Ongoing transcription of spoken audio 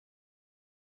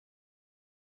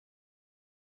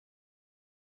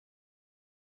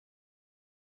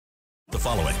The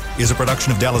following is a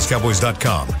production of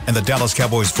DallasCowboys.com and the Dallas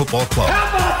Cowboys Football Club.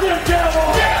 How about them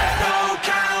Cowboys? Go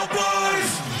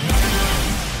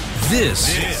Cowboys!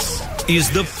 This is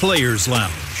the Players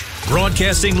Lounge,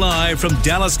 broadcasting live from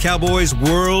Dallas Cowboys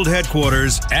World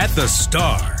Headquarters at the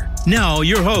Star. Now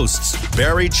your hosts,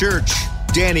 Barry Church,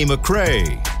 Danny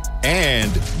McCray,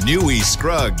 and Newy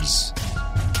Scruggs.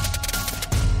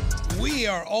 We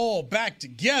are all back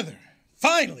together.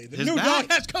 Finally, the new dog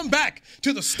has come back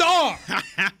to the Star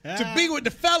to be with the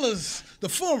fellas, the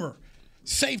former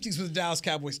safeties with the Dallas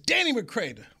Cowboys. Danny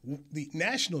McCray, the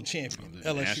national champion,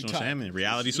 LSU national champion,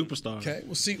 reality superstar. Okay,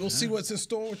 we'll see what's in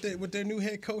store with their new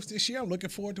head coach this year. I'm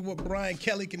looking forward to what Brian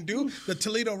Kelly can do. The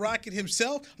Toledo Rocket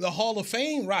himself, the Hall of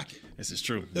Fame Rocket. This is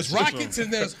true. There's Rockets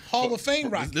and there's Hall of Fame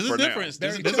Rockets. This is different.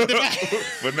 This is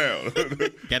For now.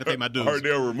 Got to pay my dues. I heard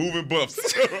they're removing buffs.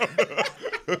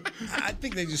 I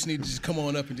think they just need to just come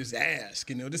on up and just ask.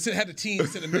 Just have the team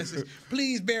send a message.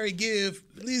 Please, Barry,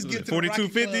 please give to the Rocket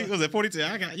 4250. Was it 42?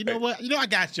 I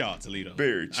got y'all, Toledo.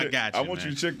 Barry, I got you. I want you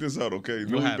to check this out, okay? You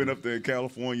know What he's happened? been up there in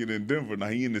California and in Denver. Now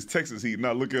he in this Texas heat.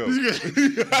 Now look out.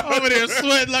 Over there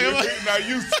sweating like a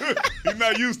He's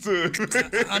not used to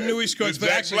it. I'm Newy Scruggs, but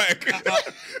Jack actually,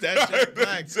 Black. That's Jack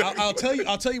Black. I'll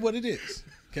tell you what it is.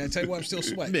 Can I tell you why I'm still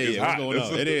sweating? Yeah, what's hot. going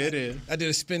on? It is. I did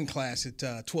a spin class at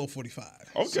 12:45.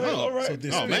 Okay, all right. So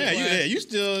this Oh, spin man. class, You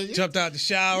still. jumped out the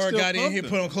shower, still got in here, pumping.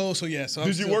 put on clothes. So yeah. So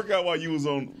Did you work out while you was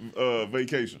on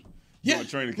vacation? Yeah, Doing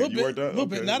training little camp. bit, You worked out? little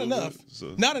bit, Okay, not little enough. bit.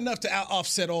 So- Not enough to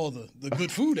offset all the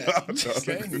good food I eat.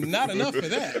 Okay, not enough for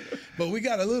that. But we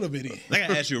got a little bit in. I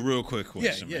gotta ask you a real quick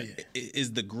question. Yeah. man.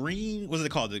 Is the green? What's it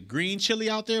called? The green chili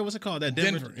out there? What's it called? That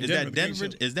Denver? Denver. Is Denver, that green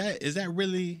Denver? chili. Is that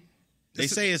really? They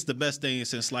say it's the best thing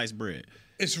since sliced bread.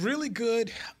 It's really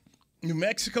good. New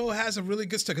Mexico has a really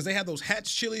good stuff because they have those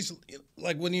Hatch chilies,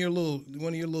 like one of your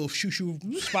little shoo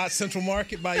spots, Central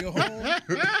Market by your home.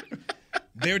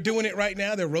 They're doing it right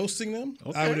now. They're roasting them.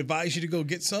 Okay. I would advise you to go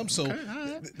get some. So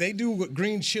they do what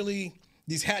green chili.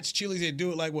 These Hatch chilies, they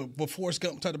do it like what Forrest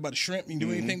Gump talked about the shrimp. You can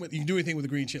do anything with the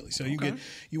green chili. So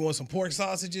you want some pork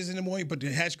sausages in the morning, put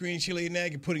the Hatch green chili in there.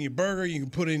 You can put it in your burger. You can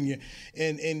put it in your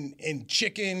in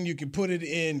chicken. You can put it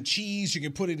in cheese. You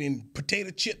can put it in potato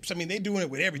chips. I mean, they're doing it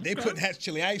with everything. They put Hatch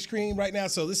chili ice cream right now.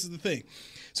 So this is the thing.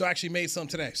 So I actually made some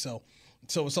today. So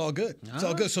it's all good. It's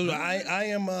all good. So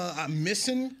I'm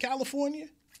missing California,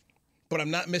 but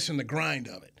I'm not missing the grind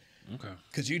of it. Okay.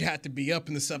 Because you'd have to be up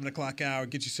in the 7 o'clock hour,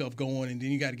 get yourself going, and then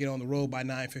you got to get on the road by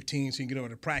 9:15 so you can get over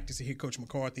to practice and hear Coach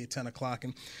McCarthy at 10 o'clock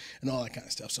and all that kind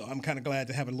of stuff. So I'm kind of glad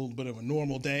to have a little bit of a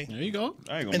normal day. There you go.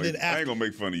 I ain't And gonna then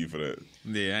make fun of you for that.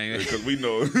 Yeah, I ain't. Because we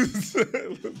know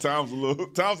time's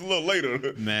a little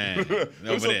later. Man, But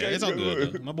over there. okay. It's all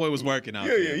good, though. My boy was working out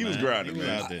there. Yeah, he was man. grinding, He was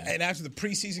man. out there. And after the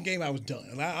preseason game, I was done.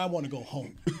 And I want to go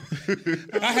home.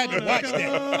 I had to watch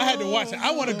that.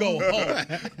 I want to go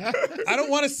home. I don't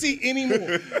want to see any more.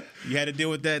 You had to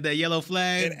deal with that yellow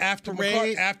flag. And after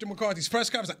parade. McCarthy's press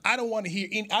conference, I don't want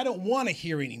to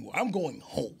hear anymore. I'm going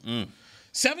home.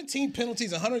 17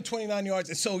 penalties, 129 yards.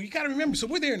 And so you got to remember, so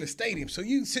we're there in the stadium. So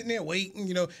you sitting there waiting,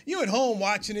 you at home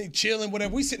watching it, chilling,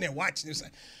 whatever. We sitting there watching it. It's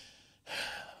like,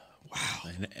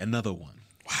 wow. Another one.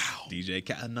 Wow. DJ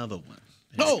Cat, another one.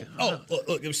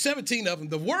 Look, it was 17 of them.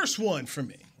 The worst one for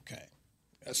me, okay,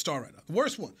 let's start right off. The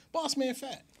worst one, Boss Man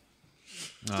Fat.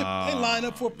 They line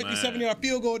up for a 57-yard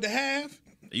field goal at the half.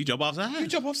 You jump offside. You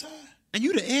jump offside. And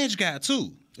you the edge guy,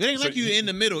 too. It ain't like you in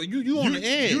the middle. You on the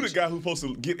edge. You the guy who's supposed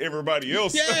to get everybody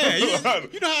else. Yeah, you know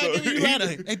how you gotta,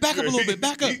 hey, back up a little bit,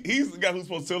 back up. He's the guy who's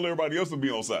supposed to tell everybody else to be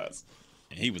on sides.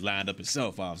 And he was lined up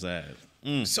himself offside.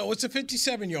 So it's a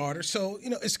 57-yarder. So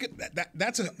it's good.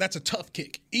 That's a tough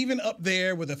kick. Even up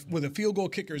there with a field goal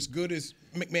kicker as good as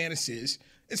McManus is,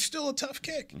 it's still a tough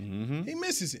kick. Mm-hmm. He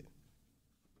misses it.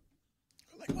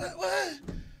 Like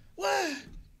what?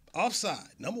 Offside.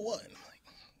 Number one. Like,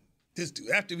 this dude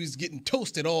after he was getting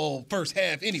toasted all first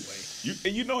half anyway.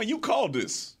 You called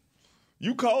this.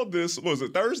 You called this. What was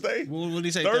it Thursday? What did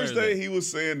he say? Thursday he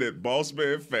was saying that Boss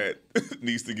Man Fat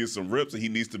needs to get some reps and he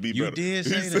needs to be better. You did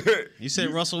say that. You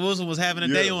said Russell Wilson was having a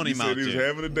day on him out there. He was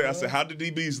having a day. I said, how the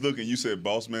DBs looking? You said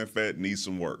Boss Man Fat needs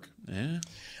some work. Yeah.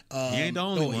 He ain't the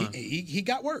only one. He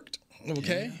got worked.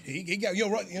 Okay, yeah. he got he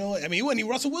wasn't even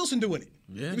Russell Wilson doing it.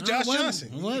 Yeah, it was Josh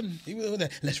Johnson. He wasn't. He was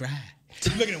let's ride.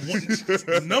 Looking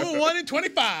at number 1 in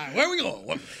 25. Where we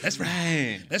going? Let's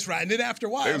ride. Let's ride. And then after a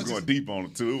while, they was going deep on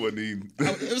it too, wasn't he?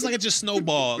 It was like it just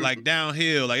snowballed, like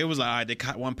downhill. Like it was like, all right, they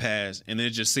caught one pass, and then it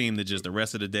just seemed that the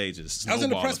rest of the day just. I was in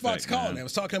the press effect, box calling. I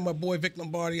was talking to my boy Vic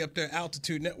Lombardi up there,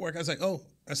 Altitude Network. I was like,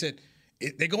 I said,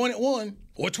 They're going at 1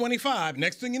 or 25.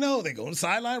 Next thing you know, they go on the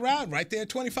sideline route right there at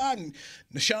 25. And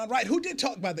Nashawn Wright, who did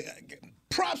talk about the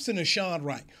props to Nashawn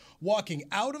Wright, walking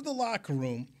out of the locker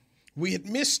room. We had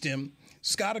missed him.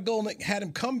 Scott Agolnik had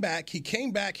him come back. He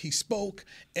came back. He spoke.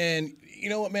 And you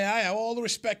know what, man? I have all the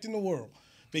respect in the world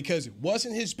because it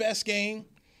wasn't his best game.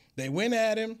 They went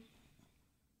at him.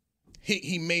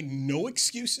 He made no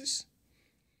excuses.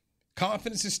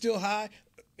 Confidence is still high.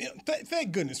 You know,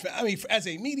 thank goodness. I mean, as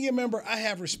a media member, I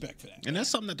have respect for that. And that's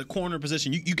something at the corner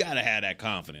position. You got to have that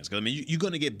confidence. Because, I mean, you're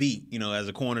going to get beat, you know, as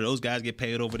a corner. Those guys get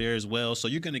paid over there as well. So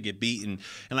you're going to get beat. And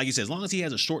like you said, as long as he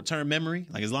has a short-term memory,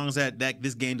 like as long as that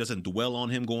this game doesn't dwell on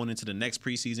him going into the next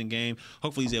preseason game,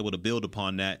 hopefully he's able to build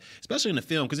upon that, especially in the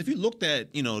film. Because if you looked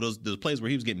at, you know, those plays where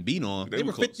he was getting beat on, they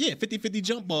were 50-50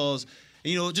 jump balls.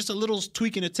 You know, just a little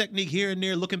tweaking the technique here and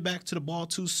there, looking back to the ball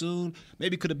too soon,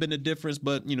 maybe could have been the difference.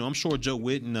 But you know, I'm sure Joe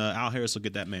Witt and Al Harris will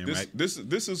get that man right. This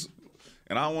is,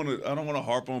 and I don't want to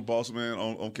harp on boss man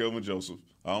on Kelvin Joseph.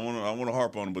 I want to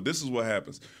harp on him, but this is what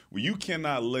happens when you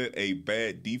cannot let a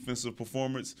bad defensive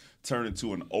performance turn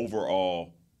into an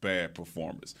overall bad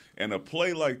performance. And a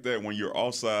play like that, when you're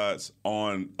offsides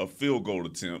on a field goal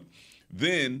attempt.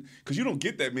 Then, because you don't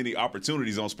get that many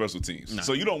opportunities on special teams. No.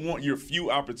 So you don't want your few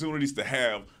opportunities to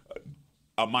have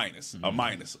a minus,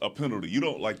 a penalty.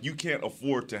 You can't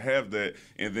afford to have that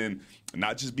and then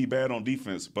not just be bad on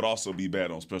defense, but also be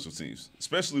bad on special teams.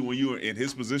 Especially when you're in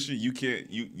his position, you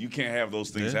can't have those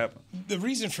things happen. The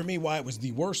reason for me why it was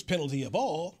the worst penalty of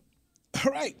all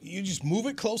right, you just move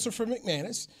it closer for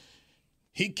McManus.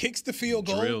 He kicks the field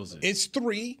goal. It's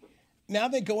 3. Now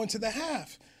they go into the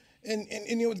half. And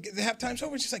you know, the halftime's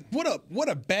over. It's just like, what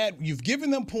a bad, you've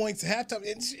given them points at halftime.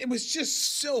 It was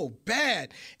just so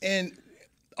bad. And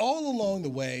all along the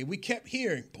way, we kept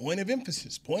hearing point of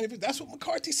emphasis. That's what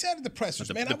McCarthy said at the pressers.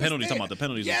 The penalties, talking about the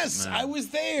penalties. Yes, I was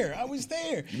there.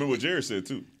 You remember what Jerry said,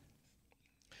 too?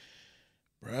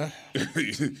 Bruh.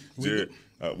 Jerry,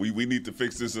 we need to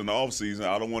fix this in the offseason.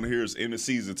 I don't want to hear us in the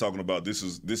season talking about this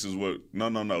is what –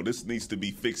 no. This needs to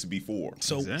be fixed before.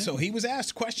 So he was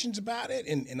asked questions about it,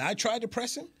 and I tried to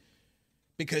press him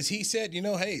because he said, you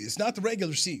know, hey, it's not the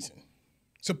regular season.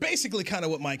 So basically kind of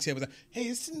what Mike said was, hey,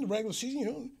 it's in the regular season. You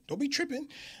know, don't be tripping.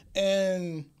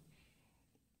 And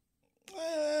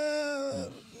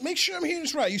make sure I'm hearing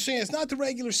this right. You're saying it's not the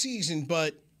regular season,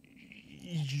 but,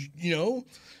 you know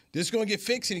 – this is going to get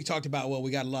fixed. And he talked about, well,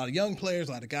 we got a lot of young players,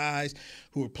 a lot of guys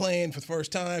who are playing for the first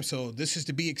time, so this is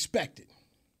to be expected.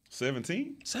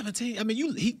 17? I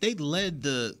mean, they led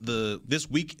this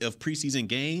week of preseason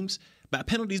games by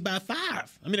penalties by 5.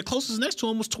 I mean, the closest next to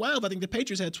him was 12. I think the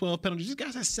Patriots had 12 penalties. These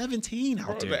guys had 17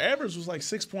 out there. The average was like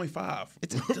 6.5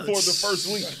 for the first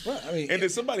week. I mean, and then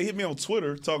somebody hit me on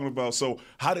Twitter talking about, so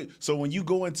when you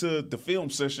go into the film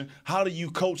session, how do you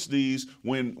coach these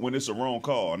when it's a wrong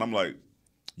call? And I'm like,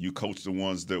 you coach the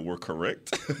ones that were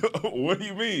correct? What do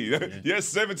you mean? Yes,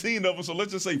 17 of them, so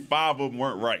let's just say 5 of them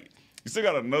weren't right. You still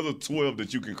got another 12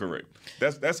 that you can correct.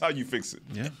 That's how you fix it.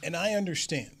 Yeah. And I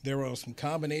understand there were some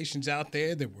combinations out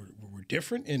there that were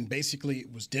different, and basically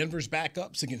it was Denver's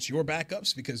backups against your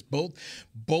backups because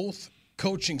both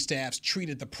coaching staffs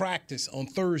treated the practice on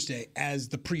Thursday as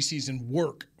the preseason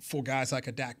work for guys like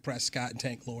a Dak Prescott and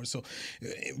Tank Lawrence. So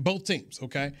both teams,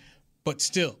 okay? But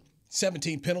still,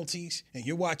 17 penalties, and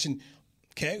you're watching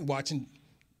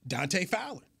Dante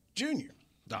Fowler Jr.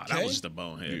 Nah, that was just a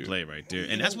bonehead play right there.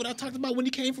 And that's what I talked about when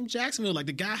he came from Jacksonville. Like,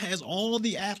 the guy has all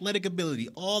the athletic ability,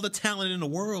 all the talent in the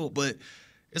world, but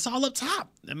it's all up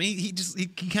top. I mean, he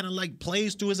kind of like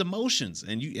plays through his emotions,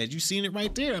 and as you seen it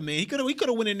right there. I mean, he could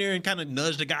have went in there and kind of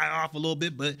nudged the guy off a little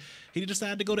bit, but he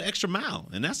decided to go the extra mile,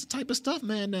 and that's the type of stuff,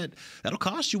 man, that'll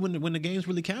cost you when the games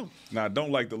really count. Now, I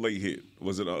don't like the late hit.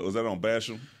 Was that on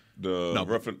Basham?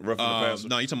 Roughing the passer?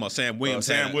 No, you're talking about Sam Williams.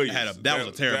 That was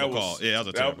a terrible call. Yeah, that was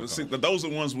a terrible call. See, those are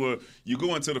the ones where you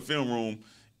go into the film room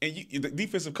and the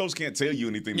defensive coach can't tell you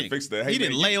anything to fix that. Hey, he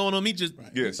didn't lay on him. He just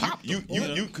popped him.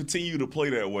 You continue to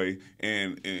play that way,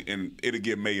 and it'll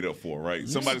get made up for, right?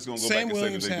 Somebody's going to go back and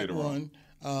say that they did it wrong.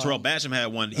 Terrell Basham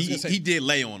had one. He did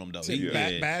lay on him,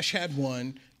 though. Bash had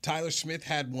one. Tyler Smith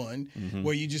had one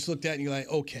where you just looked at it and you're like,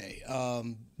 okay,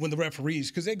 when the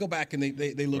referees, because they go back and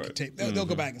they look at tape, they'll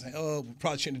go back and say, oh, we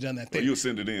probably shouldn't have done that there. Or you'll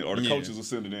send it in, or the coaches will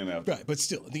send it in after. Right, but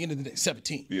still, at the end of the day,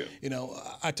 17. Yeah. You know,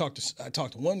 I talked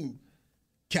to one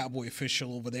Cowboy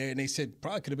official over there, and they said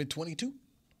probably could have been 22.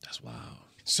 That's wild.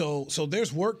 So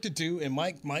there's work to do, and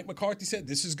Mike McCarthy said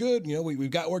this is good. You know,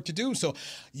 we've got work to do. So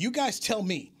you guys tell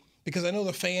me, because I know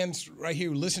the fans right here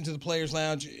who listen to the Players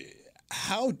Lounge,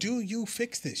 How do you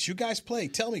fix this? You guys play.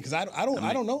 Tell me, because I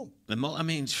don't know. I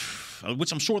mean,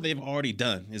 which I'm sure they've already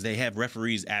done, is they have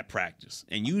referees at practice.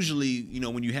 And usually,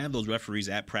 when you have those referees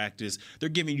at practice, they're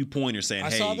giving you pointers saying, I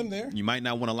hey, saw them there. You might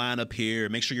not want to line up here.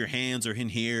 Make sure your hands are in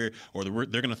here, or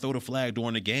they're going to throw the flag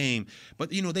during the game.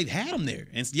 But, they've had them there.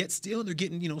 And yet still they're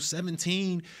getting,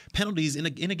 17 penalties in a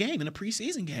game, in a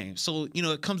preseason game. So,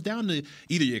 it comes down to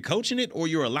either you're coaching it or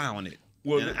you're allowing it.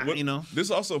 Well,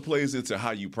 this also plays into how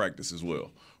you practice as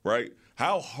well, right?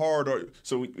 How hard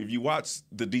so if you watch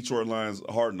the Detroit Lions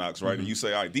Hard Knocks, right, and you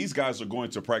say, all right, these guys are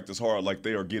going to practice hard like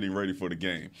they are getting ready for the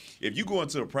game. If you go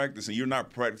into a practice and you're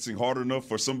not practicing hard enough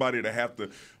for somebody to have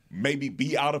to maybe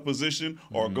be out of position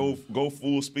or go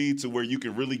full speed to where you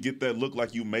can really get that look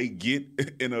like you may get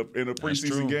in a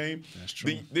preseason game, That's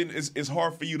true. Then it's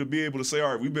hard for you to be able to say,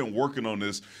 all right, we've been working on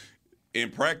this in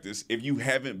practice if you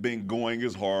haven't been going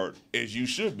as hard as you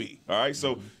should be. All right.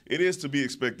 So it is to be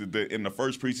expected that in the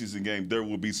first preseason game, there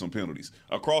will be some penalties.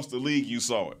 Across the league, you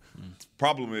saw it.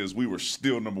 Problem is, we were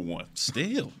still number one.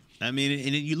 Still. I mean,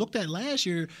 and you looked at last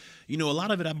year, a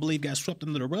lot of it, I believe, got swept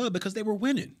under the rug because they were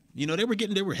winning.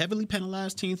 They were heavily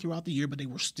penalized team throughout the year, but they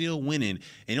were still winning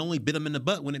and only bit them in the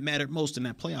butt when it mattered most in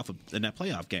that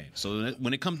playoff game. So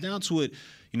when it comes down to it,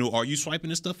 are you swiping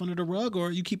this stuff under the rug, or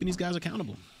are you keeping these guys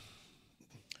accountable?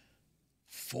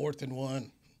 4th and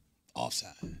 1,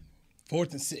 offside.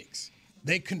 4th and 6,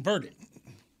 they converted.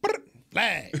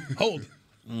 Flag, hold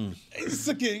it. It's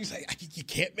again, he's like, you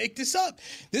can't make this up.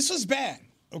 This was bad.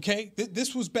 Okay,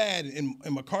 this was bad, and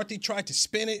McCarthy tried to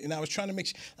spin it, and I was trying to make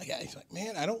sure. He's like,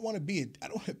 man, I don't want to be a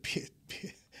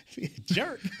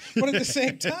jerk, but at the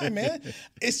same time, man,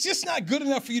 it's just not good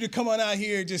enough for you to come on out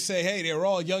here and just say, hey, they're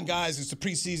all young guys. It's the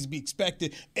preseason to be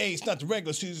expected. Hey, it's not the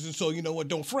regular season, so you know what?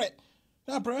 Don't fret.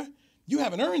 Nah, bruh, you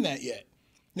haven't earned that yet.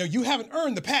 You haven't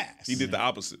earned the pass. He did the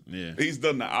opposite. Yeah. He's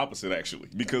done the opposite, actually,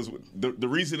 because the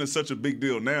reason it's such a big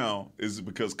deal now is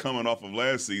because coming off of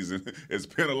last season, as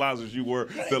penalized as you were,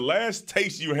 the last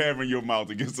taste you have in your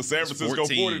mouth against the San Francisco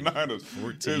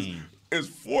 49ers is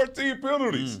 14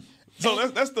 penalties. So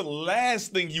that's the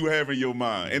last thing you have in your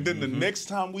mind. And then the next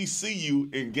time we see you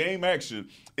in game action,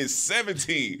 it's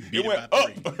 17. It went up.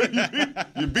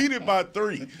 You beat it by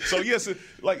 3. So yes, it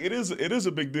is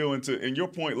a big deal. And your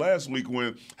point last week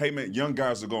when, hey man, young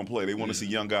guys are gonna play. They want to see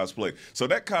young guys play. So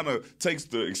that kind of takes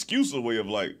the excuse away of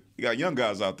like, you got young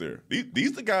guys out there.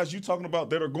 These are the guys you're talking about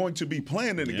that are going to be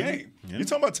playing in the game. Yeah. You're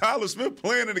talking about Tyler Smith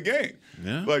playing in the game.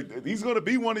 Yeah. Like he's going to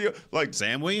be one of your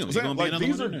Sam Williams. He's going to be another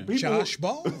one in there. Josh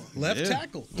Ball, left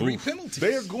tackle, 3 penalties.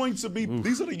 They are going to be.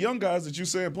 These are the young guys that you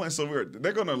saying playing. So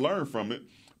they're going to learn from it,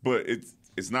 but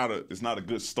it's not a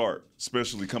good start,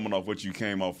 especially coming off what you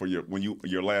came off for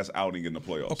your last outing in the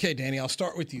playoffs. Okay, Danny, I'll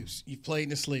start with you. You've played in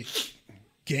this league.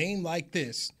 Game like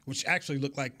this, which actually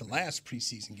looked like the last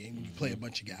preseason game when you play a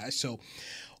bunch of guys. So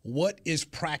what is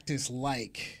practice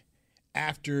like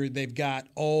after they've got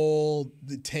all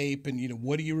the tape and,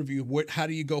 what do you review? How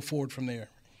do you go forward from there?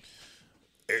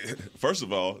 First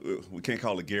of all, we can't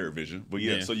call it Garrett vision, but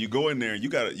yeah. So you go in there and you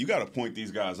got to point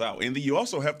these guys out, and then you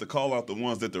also have to call out the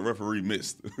ones that the referee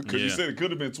missed because you said it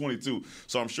could have been 22.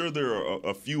 So I'm sure there are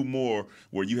a few more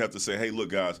where you have to say, hey, look,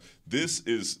 guys, this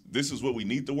is what we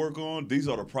need to work on. These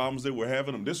are the problems that we're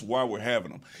having them. This is why we're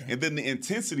having them. Okay. And then the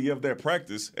intensity of that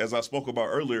practice, as I spoke about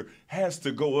earlier, has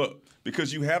to go up.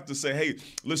 Because you have to say, hey,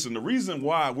 listen, the reason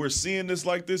why we're seeing this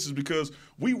like this is because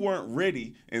we weren't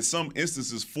ready in some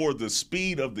instances for the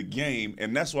speed of the game,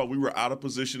 and that's why we were out of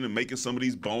position and making some of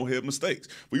these bonehead mistakes.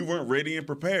 We weren't ready and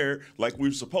prepared like we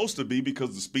were supposed to be because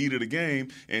of the speed of the game,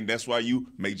 and that's why you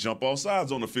may jump off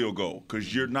sides on the field goal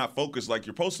because you're not focused like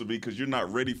you're supposed to be because you're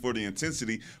not ready for the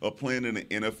intensity of playing in an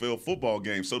NFL football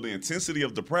game. So the intensity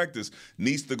of the practice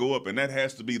needs to go up, and that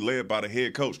has to be led by the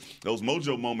head coach. Those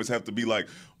mojo moments have to be like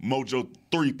mojo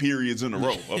 3 periods in a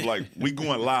row of like, we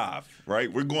going live,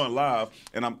 right? We're going live,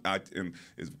 and and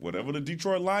whatever the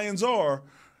Detroit Lions are,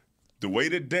 the way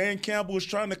that Dan Campbell is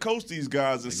trying to coach these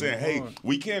guys and saying, hey,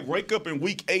 we can't wake up in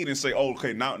week 8 and say, oh,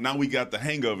 okay, now we got the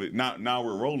hang of it. Now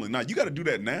we're rolling. Now you got to do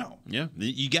that now. Yeah,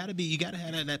 you got to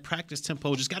have that practice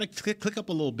tempo. Just got to click up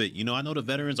a little bit. I know the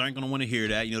veterans aren't going to want to hear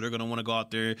that. They're going to want to go out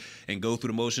there and go through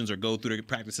the motions or go through their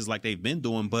practices like they've been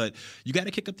doing. But you got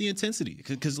to kick up the intensity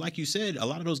because, like you said, a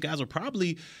lot of those guys are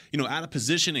probably out of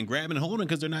position and grabbing and holding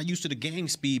because they're not used to the game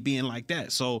speed being like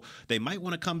that. So they might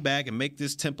want to come back and make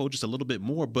this tempo just a little bit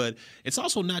more. But it's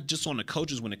also not just on the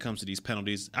coaches when it comes to these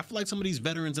penalties. I feel like some of these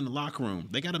veterans in the locker room,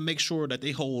 they got to make sure that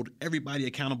they hold everybody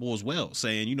accountable as well,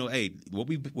 saying, hey, what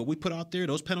we put out there,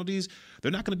 those penalties,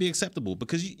 they're not going to be acceptable,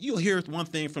 because you'll hear one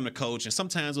thing from the coach, and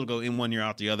sometimes it'll go in one year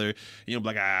out the other.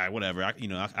 Like, whatever, I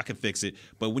can fix it.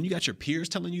 But when you got your peers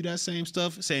telling you that same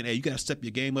stuff, saying, hey, you got to step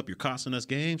your game up, you're costing us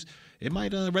games, it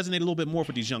might resonate a little bit more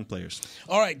for these young players.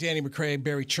 All right, Danny McCray,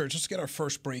 Barry Church, let's get our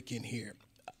first break in here.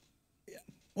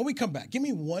 When we come back, give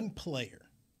me one player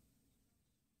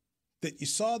that you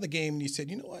saw the game and you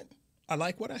said, you know what, I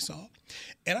like what I saw.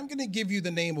 And I'm going to give you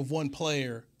the name of one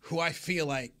player who I feel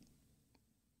like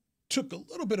took a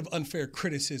little bit of unfair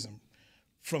criticism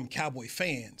from Cowboy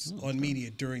fans on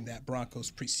media during that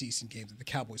Broncos preseason game that the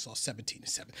Cowboys lost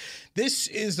 17-7. This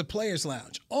is the Players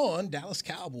Lounge on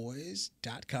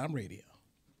DallasCowboys.com radio.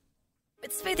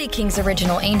 With Smoothie King's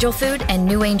original Angel Food and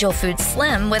new Angel Food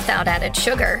Slim without added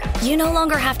sugar, you no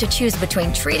longer have to choose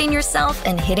between treating yourself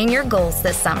and hitting your goals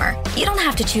this summer. You don't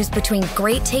have to choose between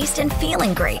great taste and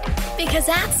feeling great. Because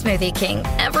at Smoothie King,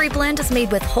 every blend is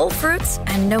made with whole fruits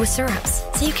and no syrups,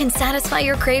 so you can satisfy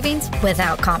your cravings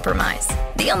without compromise.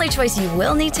 The only choice you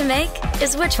will need to make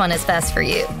is which one is best for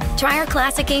you. Try our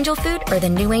classic Angel Food or the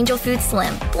new Angel Food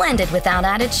Slim, blended without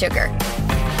added sugar.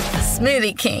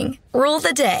 Smoothie King. Rule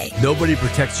the day. Nobody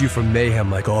protects you from mayhem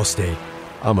like Allstate.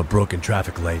 I'm a broken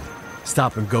traffic light.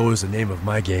 Stop and go is the name of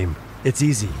my game. It's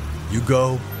easy. You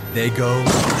go, they go.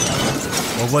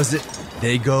 Or was it,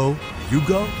 they go, you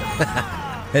go?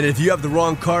 And if you have the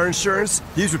wrong car insurance,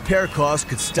 these repair costs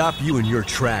could stop you in your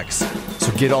tracks.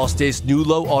 So get Allstate's new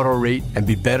low auto rate and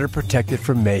be better protected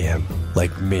from mayhem,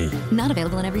 like me. Not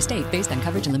available in every state, based on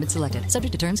coverage and limits selected.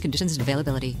 Subject to terms, conditions, and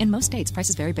availability. In most states,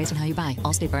 prices vary based on how you buy.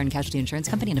 Allstate Bar and Casualty Insurance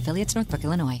Company and affiliates, Northbrook,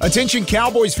 Illinois. Attention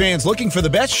Cowboys fans looking for the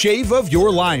best shave of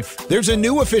your life. There's a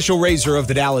new official razor of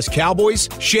the Dallas Cowboys,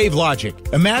 Shave Logic.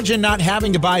 Imagine not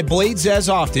having to buy blades as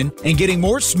often and getting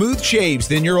more smooth shaves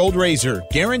than your old razor,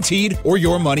 guaranteed, or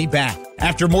your money back.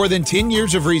 After more than 10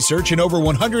 years of research and over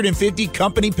 150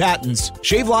 company patents,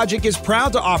 ShaveLogic is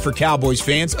proud to offer Cowboys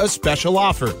fans a special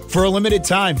offer. For a limited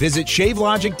time, visit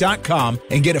ShaveLogic.com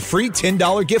and get a free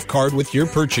 $10 gift card with your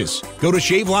purchase. Go to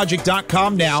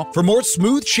ShaveLogic.com now for more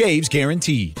smooth shaves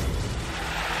guaranteed.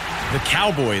 The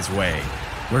Cowboys way,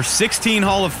 where 16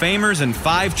 Hall of Famers and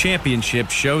 5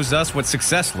 championships shows us what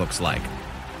success looks like.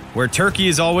 Where turkey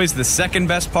is always the second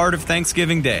best part of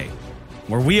Thanksgiving Day.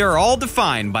 Where we are all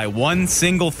defined by one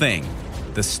single thing,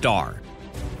 the star.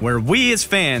 Where we as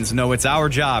fans know it's our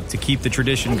job to keep the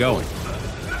tradition going.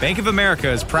 Bank of America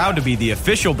is proud to be the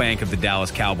official bank of the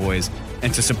Dallas Cowboys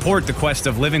and to support the quest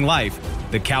of living life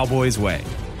the Cowboys way.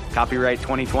 Copyright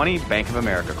 2020, Bank of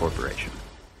America Corporation.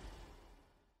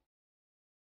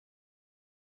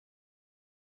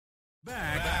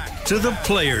 Back to the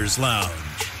Players Lounge.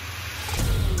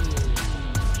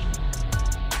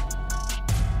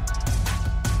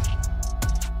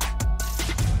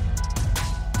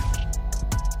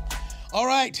 All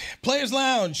right, Players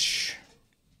Lounge,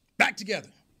 back together,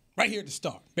 right here at the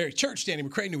Star. Barry Church, Danny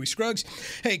McCray, Newey Scruggs.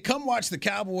 Hey, come watch the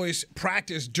Cowboys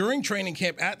practice during training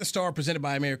camp at the Star, presented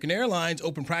by American Airlines.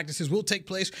 Open practices will take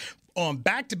place on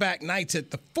back-to-back nights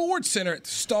at the Ford Center at the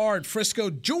Star in Frisco.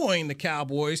 Join the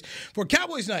Cowboys for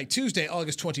Cowboys Night, Tuesday,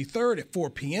 August 23rd at 4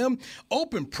 p.m.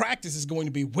 Open practice is going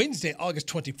to be Wednesday, August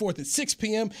 24th at 6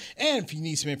 p.m. And if you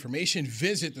need some information,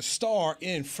 visit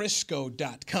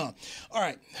thestarinfrisco.com. All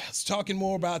right, let's talking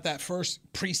more about that first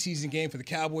preseason game for the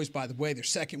Cowboys. By the way, their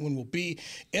second one will be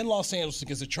in Los Angeles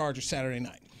against the Chargers Saturday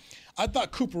night. I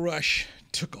thought Cooper Rush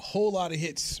took a whole lot of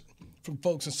hits from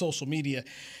folks on social media,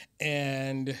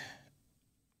 and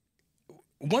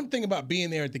one thing about being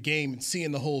there at the game and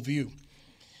seeing the whole view,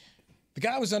 the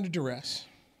guy was under duress.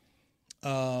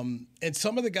 And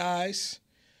some of the guys,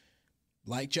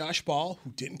 like Josh Ball,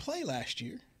 who didn't play last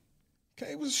year,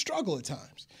 okay, it was a struggle at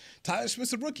times. Tyler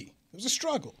Smith's a rookie. It was a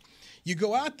struggle. You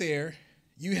go out there,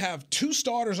 you have 2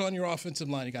 starters on your offensive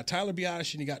line. You got Tyler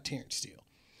Biadasz and you got Terrence Steele.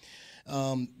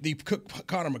 The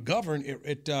Connor McGovern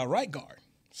at right guard.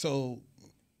 So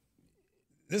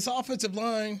this offensive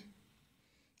line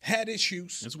had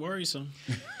issues. It's worrisome.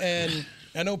 And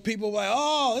I know people were like,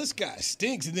 oh, this guy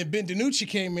stinks. And then Ben DiNucci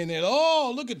came in there.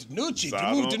 Oh, look at DiNucci.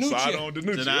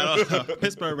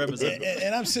 Pittsburgh representative.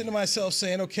 And I'm sitting to myself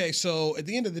saying, okay, so at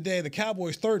the end of the day, the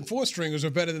Cowboys' 3rd and 4th stringers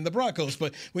are better than the Broncos.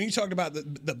 But when you talked about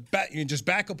the back, you just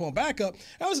backup on backup,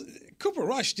 Cooper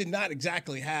Rush did not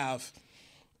exactly have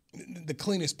the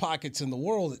cleanest pockets in the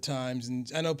world at times. And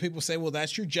I know people say, well,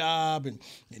 that's your job. And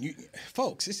you,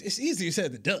 folks, it's easier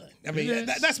said than done. I mean,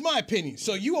 that's my opinion.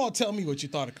 So you all tell me what you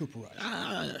thought of Cooper Rush.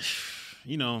 I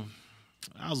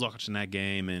was watching that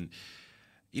game, and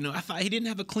I thought he didn't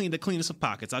have the cleanest of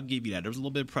pockets. I'll give you that. There was a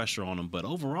little bit of pressure on him, but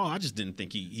overall, I just didn't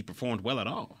think he performed well at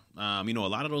all. A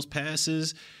lot of those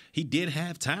passes, he did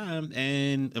have time,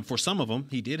 and for some of them,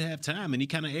 he did have time, and he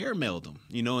kind of airmailed them,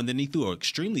 and then he threw an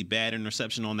extremely bad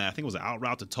interception on that. I think it was an out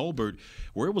route to Tolbert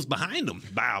where it was behind him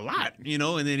by a lot, and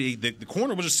then the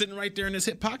corner was just sitting right there in his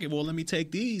hip pocket. Well, let me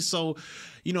take these. So,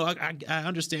 I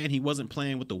understand he wasn't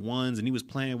playing with the ones, and he was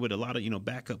playing with a lot of,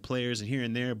 backup players and here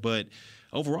and there, but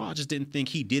overall, I just didn't think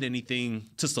he did anything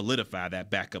to solidify that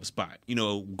backup spot.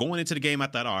 Going into the game, I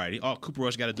thought, all right, Cooper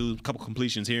Rush got to do a couple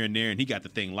completions here and there, and he got the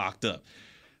thing locked up.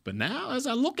 But now, as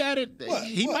I look at it,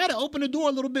 he might have opened the door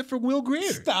a little bit for Will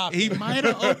Grier. Stop. He might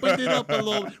have opened it up a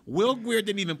little. Will Grier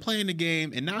didn't even play in the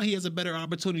game, and now he has a better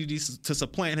opportunity to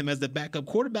supplant him as the backup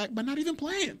quarterback by not even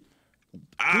playing.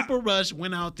 Cooper Rush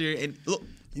went out there and look.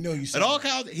 At all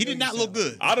counts, he did not look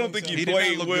good. I don't think he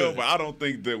played well, but I don't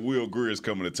think that Will Grier is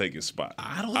coming to take his spot.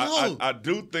 I don't know. I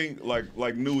do think, like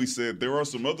Newey said, there are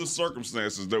some other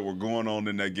circumstances that were going on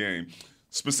in that game,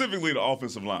 specifically the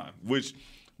offensive line, which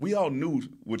we all knew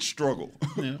would struggle.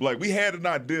 Yeah. We had an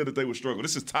idea that they would struggle.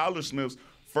 This is Tyler Smith's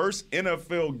first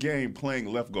NFL game playing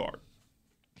left guard.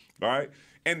 All right?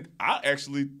 And I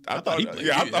thought he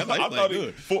played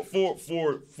good.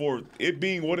 For it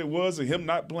being what it was and him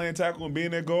not playing tackle and being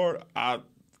that guard, I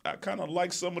kind of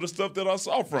like some of the stuff that I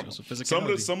saw from him. Some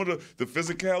of the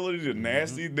physicality, the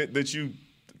nasty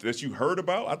that you heard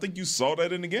about. I think you saw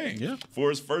that in the game. Yeah. For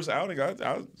his first outing,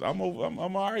 I'm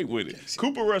all right with it.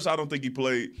 Cooper Rush, I don't think he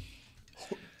played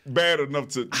bad enough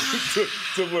to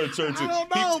wear church. I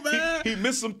don't know, man. He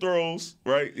missed some throws,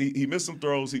 right? He missed some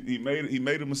throws. He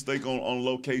made a mistake on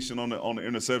location on the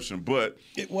interception, but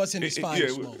it wasn't his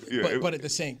finest moment. But at the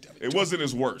same time, it wasn't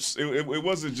his worst. It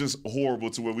wasn't just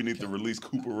horrible to where we need to release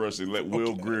Cooper Rush and let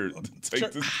Will Grier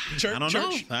take this. I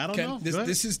don't know.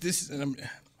 This is, and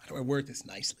how do I word this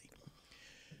nicely?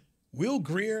 Will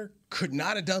Grier could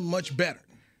not have done much better.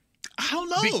 I don't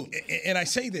know. And I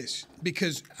say this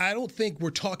because I don't think we're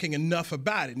talking enough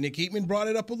about it. Nick Eatman brought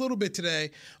it up a little bit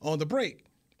today on the break.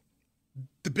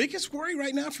 The biggest worry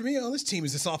right now for me on this team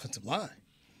is this offensive line.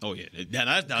 Oh, yeah.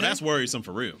 That's worrisome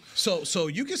for real. So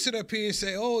you can sit up here and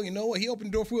say, oh, you know what? He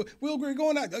opened the door for Will Grier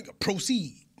going out.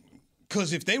 Proceed.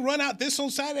 Because if they run out this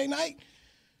on Saturday night,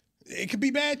 it could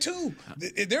be bad too.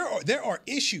 There are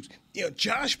issues.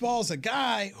 Josh Ball's a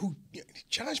guy who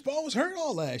Josh Ball was hurt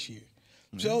all last year.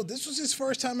 So this was his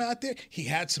first time out there. He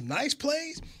had some nice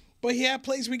plays, but he had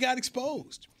plays where he got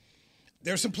exposed.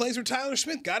 There were some plays where Tyler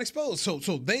Smith got exposed.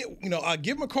 So they, I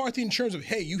give McCarthy in terms of,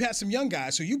 hey, you had some young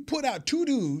guys. So you put out two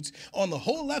dudes on the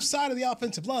whole left side of the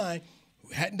offensive line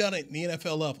who hadn't done it in the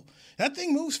NFL level. That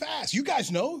thing moves fast. You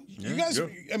guys know.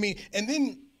 And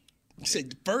then you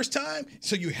said first time,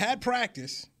 so you had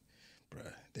practice.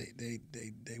 Bruh,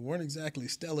 they weren't exactly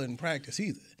stellar in practice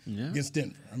either against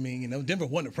Denver. Denver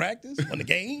won the practice, won the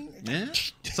game. Yeah.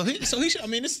 So he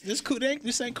should.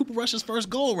 This ain't Cooper Rush's first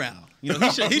go around. He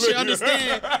should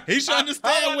understand. He should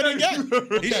understand what he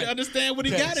got. He should understand what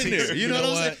he got in there. You know what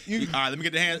I'm saying? All right, let me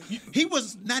get the hands. He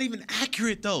was not even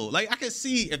accurate though. I could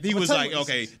see if he was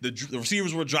the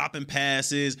receivers were dropping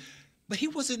passes. But he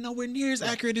wasn't nowhere near as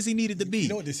accurate as he needed to be. You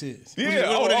know what this is? Yeah.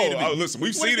 Listen,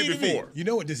 we've seen it before. You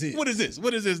know what this is? What is this?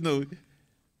 What is this, Newey?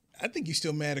 I think you're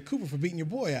still mad at Cooper for beating your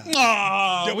boy out.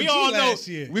 Oh, we all know.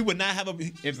 We would not have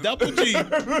if Double G.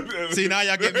 See, now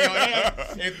y'all get me on air.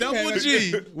 If Double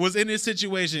G was in this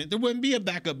situation, there wouldn't be a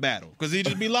backup battle because he'd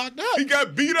just be locked up. He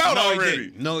got beat out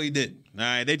already. No, he didn't. All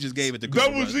right, they just gave it to Cooper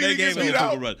Double Rush. G They gave it beat to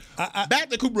out. Cooper Rush. Back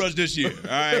to Cooper Rush this year. All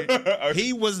right,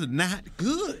 he was not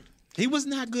good. He was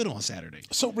not good on Saturday.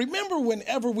 So remember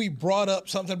whenever we brought up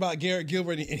something about Garrett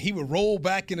Gilbert and he would roll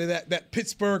back into that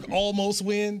Pittsburgh almost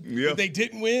win? Yeah. They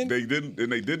didn't win? They didn't, and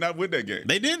they did not win that game.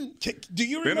 They didn't. Do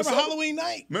you remember Minnesota? Halloween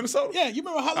night? Minnesota? Yeah, you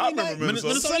remember Halloween night?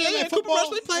 Minnesota. Yeah, Cooper Rush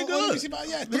played good.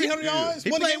 300 yards. He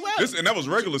played well. And that was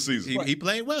regular season. He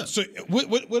played well. So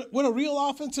with a real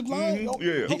offensive line?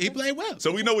 Yeah. He played well.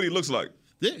 So we know what he looks like.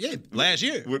 Yeah, last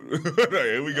year.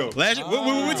 Here we go. Last year. What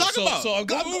were we talking about? So I'm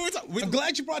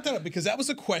glad you brought that up because that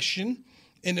was a question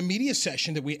in the media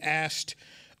session that we asked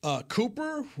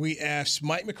Cooper, we asked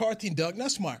Mike McCarthy and Doug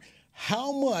Nussmeier.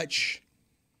 How much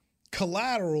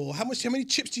collateral, how many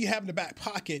chips do you have in the back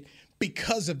pocket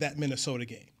because of that Minnesota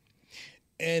game?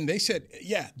 And they said,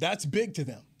 yeah, that's big to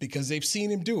them because they've seen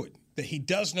him do it, that he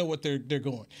does know what they're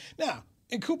going. Now,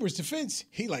 in Cooper's defense,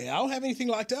 I don't have anything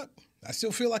locked up. I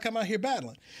still feel like I'm out here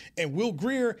battling. And Will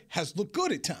Grier has looked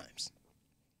good at times.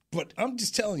 But I'm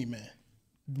just telling you, man,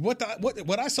 what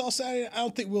I saw Saturday, I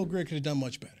don't think Will Grier could have done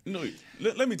much better. No,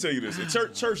 let me tell you this.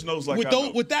 Church knows like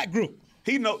with that group.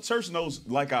 Church knows,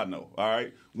 like I know, all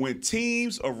right? When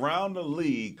teams around the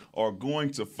league are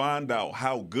going to find out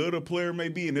how good a player may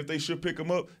be and if they should pick him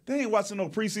up, they ain't watching no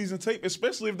preseason tape,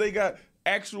 especially if they got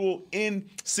actual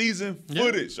in-season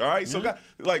footage, all right? So,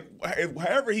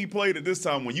 however he played at this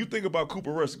time, when you think about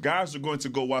Cooper Rush, guys are going to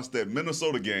go watch that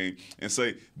Minnesota game and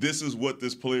say, this is what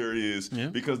this player is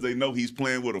because they know he's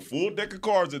playing with a full deck of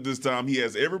cards at this time. He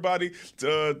has everybody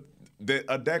that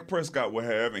a Dak Prescott would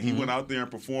have, and he went out there and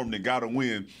performed and got a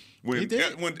win. When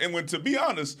to be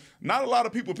honest, not a lot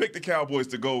of people picked the Cowboys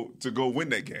to go win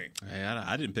that game. Hey,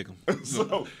 I didn't pick them.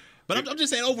 But I'm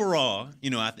just saying overall,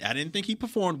 I didn't think he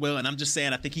performed well, and I'm just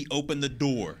saying I think he opened the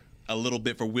door a little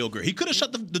bit for Will Grier. He could have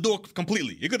shut the door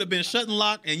completely. It could have been shut and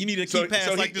locked, and you need a key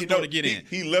pass this door to get in.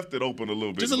 He left it open a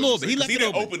little bit. Just a little bit. He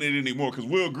didn't open it anymore because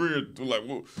Will Grier was like,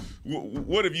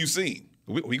 what have you seen?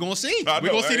 We gonna see. We're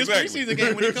gonna see this preseason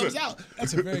game when he comes out.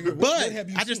 That's a very good. But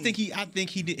I think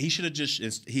he should have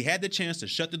just. He had the chance to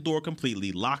shut the door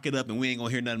completely, lock it up, and we ain't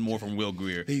gonna hear nothing more from Will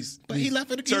Grier. He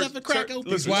left it crack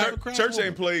open. Listen, Church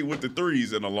ain't played with the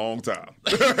threes in a long time,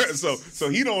 so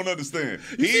he don't understand.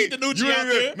 You see the new out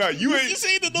there? No, you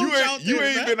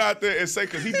ain't been out there and say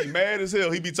because he be mad as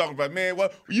hell. He be talking about, man,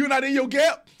 what you not in your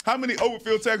gap? How many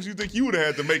overfield tackles you think you would have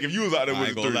had to make if you was out there with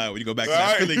the three? I ain't gonna lie. When you go back to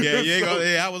that Philly game, you ain't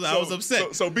gonna. I was upset.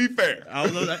 So be fair.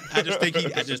 I just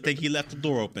think he left the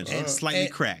door open and slightly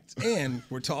cracked. And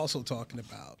we're also talking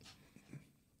about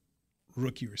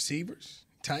rookie receivers,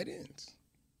 tight ends.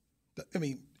 I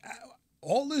mean,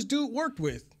 all this dude worked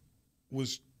with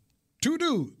was two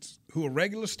dudes who were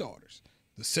regular starters: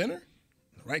 the center,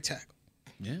 and the right tackle.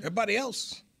 Yeah. Everybody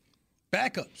else,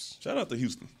 backups. Shout out to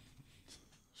Houston.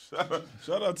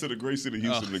 Shout out to the great city of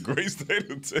Houston, the great state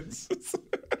of Texas.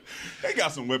 They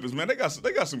got some weapons, man. They got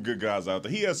some good guys out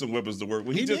there. He has some weapons to work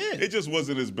with. It just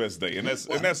wasn't his best day, and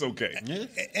that's okay. Yeah.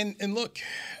 And look,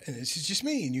 and this is just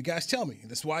me, and you guys tell me.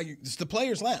 That's why it's the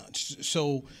Players Lounge.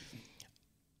 So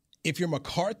if you're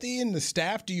McCarthy and the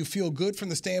staff, do you feel good from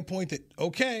the standpoint that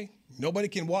nobody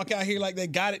can walk out here like they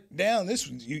got it down?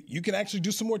 You can actually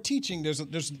do some more teaching. There's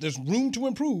room to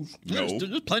improve.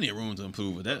 There's plenty of room to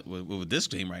improve with this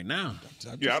team right now.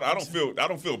 Yeah, I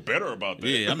don't feel better about that.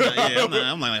 Yeah,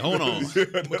 I'm like, hold on.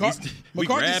 We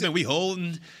grabbing, we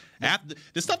holding. After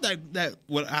the stuff that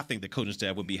what I think the coaching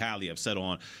staff would be highly upset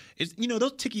on is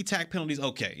those ticky-tack penalties.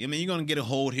 Okay, I mean you're gonna get a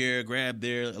hold here, grab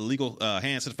there, illegal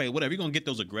hands to the face, whatever. You're gonna get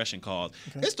those aggression calls.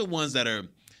 Okay. It's the ones that are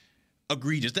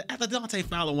egregious. The Dante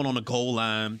Fowler one on the goal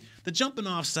line, the jumping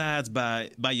off sides by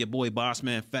your boy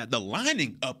Bossman Fat, the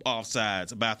lining up off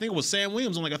sides by I think it was Sam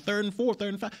Williams on like a 3rd and 4, 3rd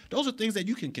and 5. Those are things that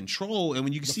you can control, and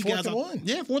when you see guys 4th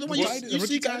and 1, you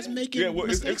see guys making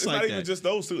mistakes it's like not that. Even just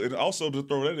those two, and also to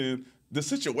throw that in. The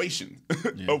situation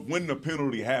of when the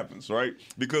penalty happens, right?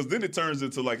 Because then it turns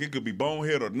into like it could be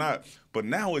bonehead or not, but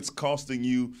now it's costing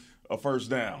you a first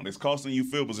down. It's costing you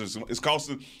field position. It's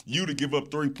costing you to give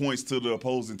up 3 points to the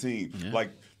opposing team. Yeah.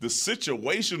 Like the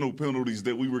situational penalties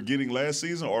that we were getting last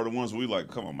season are the ones we like,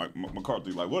 come on,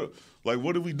 McCarthy, what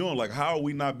are we doing? Like, how are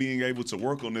we not being able to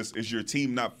work on this? Is your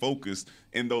team not focused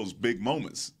in those big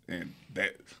moments? And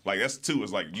that's two.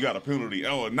 It's like you got a penalty.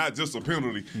 Oh, not just a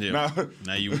penalty. Yeah.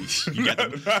 Now you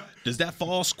got does that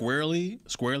fall squarely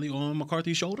on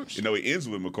McCarthy's shoulders? It ends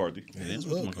with McCarthy.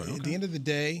 At the end of the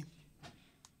day,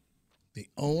 the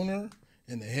owner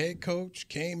and the head coach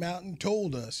came out and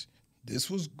told us this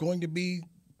was going to be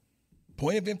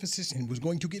point of emphasis and was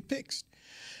going to get fixed.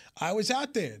 I was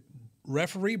out there.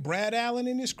 Referee Brad Allen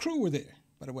and his crew were there.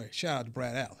 By the way, shout out to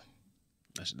Brad Allen.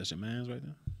 That's your man's right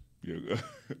there. Yeah.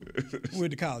 We're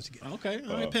at the college together. Okay,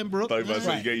 all right, Pembroke. I thought you about to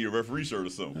say he gave you a referee shirt or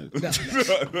something.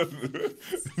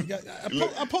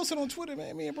 I posted on Twitter,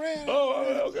 man. Me and Brad.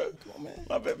 Oh, okay. Come on, man.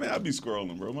 My bad, man. I be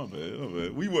scrolling, bro. My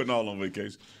bad. We wasn't all on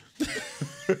vacation. You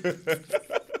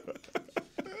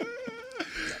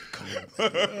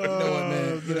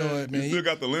know what, man? You still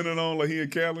got the linen on like he in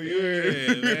Cali?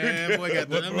 Yeah, man. Boy,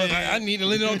 I need the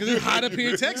linen on because it's hot up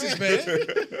here in Texas, man.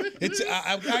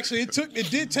 It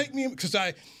did take me because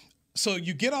so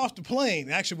you get off the plane.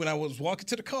 Actually, when I was walking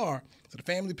to the car, so the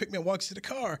family picked me up, walks to the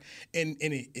car, and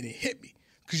it hit me.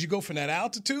 Because you go from that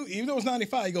altitude, even though it's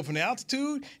 95, you go from the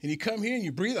altitude and you come here and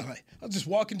you breathe. I was just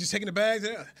walking, just taking the bags.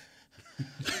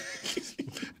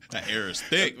 That air is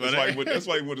thick. That's why he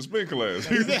went to spin class.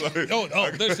 There's no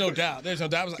doubt. There's no doubt.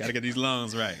 I was gotta get these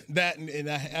lungs right. That and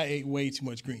I ate way too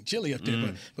much green chili up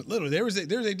there. But literally, there's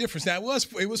a difference. Now it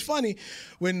was funny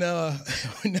when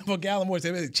Neville Gallimore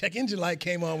said the check engine light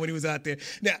came on when he was out there.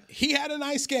 Now he had a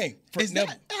nice game. I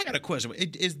got a question.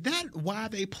 Is that why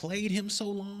they played him so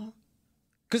long?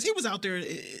 Because he was out there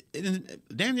in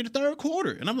damn near the third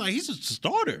quarter. And I'm like, he's just a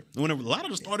starter. When a lot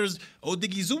of the starters,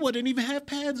 Odigizua didn't even have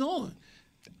pads on.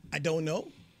 I don't know,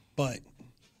 but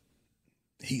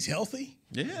he's healthy.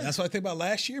 Yeah, that's what I think about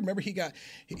last year. Remember, he got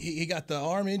the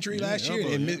arm injury last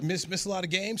year and missed a lot of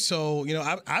games. So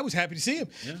I was happy to see him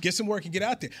get some work and get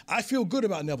out there. I feel good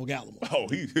about Neville Gallimore. Oh,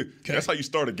 that's how you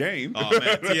start a game. Oh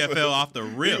man, TFL off the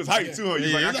rip. He was hyped too.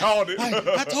 He was like, I called it.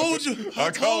 I told you. I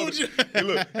told you. Hey,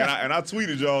 look, and I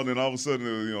tweeted y'all, and then all of a sudden,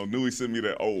 Newey sent me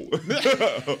that.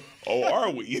 Oh,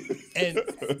 are we?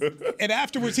 And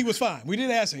afterwards, he was fine. We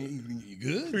didn't ask him, you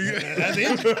good? That's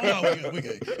it? Oh, we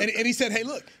good. And he said, hey,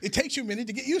 look, it takes you a minute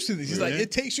to get used to this. He's like,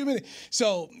 it takes you a minute.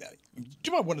 So, do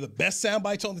you know one of the best sound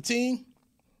bites on the team?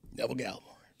 Neville Gallimore.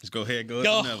 Just go ahead, go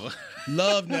to Neville.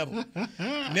 Love Neville.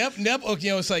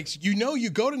 Neville, it's like, you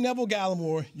go to Neville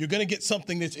Gallimore, you're going to get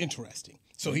something that's interesting.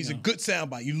 So he's a good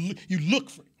soundbite. You look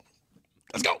for it.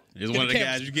 Let's go. He's one of the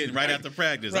guys you're getting right after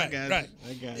practice. Right.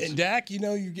 And Dak,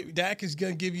 Dak is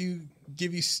going to give you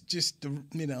just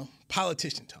the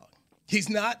politician talk. He's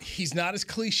not as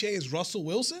cliche as Russell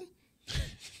Wilson.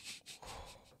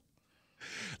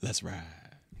 Let's ride.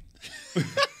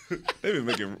 They've been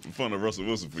making fun of Russell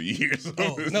Wilson for years.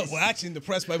 Oh no! Well, actually, in the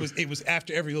press, it was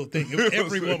after every little thing.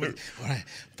 Everyone was all right.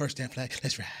 First down flag,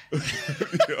 let's ride.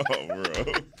 Bro.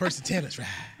 First and 10, let's ride.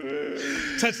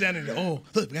 Touchdown in the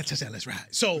look, we got a touchdown, let's ride.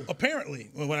 So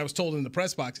apparently, when I was told in the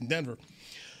press box in Denver,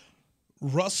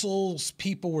 Russell's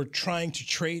people were trying to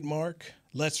trademark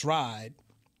 "Let's Ride."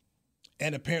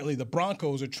 And apparently the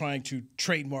Broncos are trying to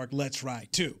trademark "Let's Ride"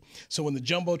 too. So when the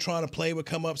Jumbotron play would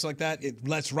come up, so like that,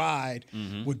 "Let's Ride"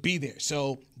 would be there.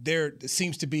 So there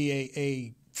seems to be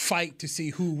a fight to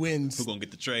see who wins. Who's gonna get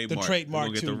the trademark? The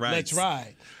trademark to "Let's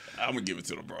Ride." I'm gonna give it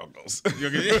to the Broncos. I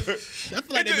feel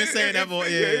like they've been saying that for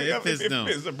it fits them.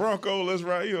 It's the Bronco. Let's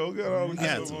ride. Got all the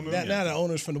stuff on there. Now the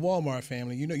owners from the Walmart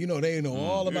family, they know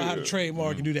all about how to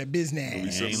trademark and do that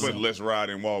business. But let's ride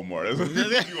in Walmart.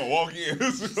 You gonna walk in?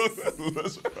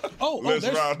 Let's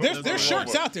ride. There's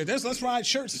shirts out there. There's "Let's Ride"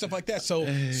 shirts and stuff like that. So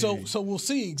we'll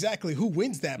see exactly who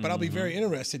wins that. But I'll be very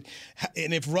interested.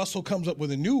 And if Russell comes up with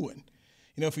a new one.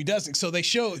 If he doesn't, so they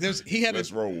show he had.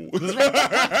 Let's roll.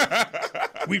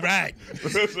 We ride.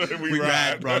 we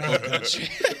ride, Bronco country.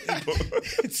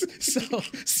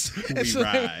 We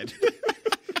ride.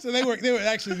 So they were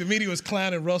actually, the media was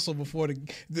clowning Russell before in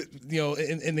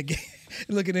the game,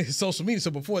 looking at his social media. So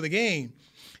before the game,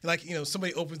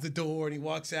 somebody opens the door and he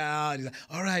walks out. He's like,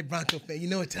 all right, Bronco fan, you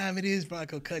know what time it is,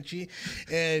 Bronco country.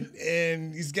 And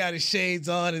he's got his shades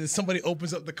on, and then somebody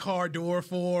opens up the car door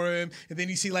for him. And then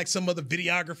you see some other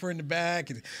videographer in the back.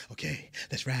 And, okay,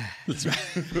 let's ride. Let's ride.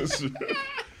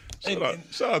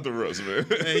 Shout out to Russ, man.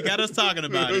 He got us talking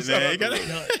about it,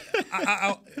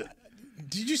 man.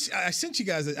 Did you see, I sent you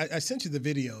guys, I sent you the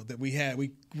video that we had.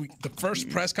 We the first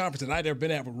press conference that I'd ever been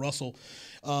at with Russell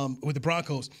with the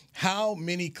Broncos, how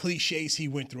many cliches he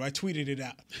went through. I tweeted it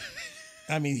out.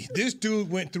 I mean, this dude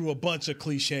went through a bunch of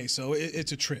cliches, so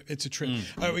it's a trip. It's a trip.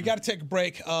 All right, we got to take a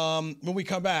break. When we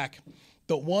come back,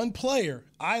 the one player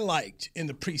I liked in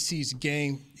the preseason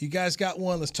game, you guys got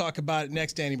one. Let's talk about it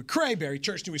next. Danny McCray, Barry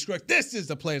Church, Newey Scruggs. This is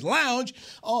the Players Lounge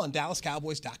on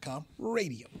DallasCowboys.com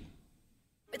radio.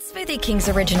 With Smoothie King's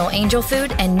original Angel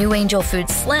Food and new Angel Food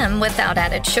Slim without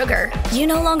added sugar, you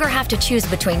no longer have to choose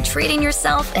between treating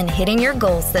yourself and hitting your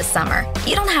goals this summer.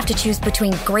 You don't have to choose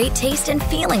between great taste and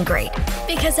feeling great.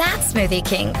 Because at Smoothie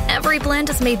King, every blend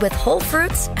is made with whole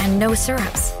fruits and no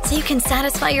syrups, so you can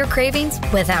satisfy your cravings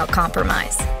without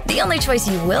compromise. The only choice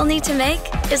you will need to make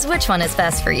is which one is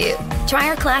best for you. Try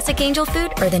our classic Angel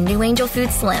Food or the new Angel Food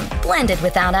Slim, blended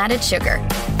without added sugar.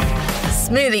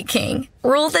 Smoothie King.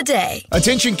 Rule the day.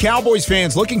 Attention Cowboys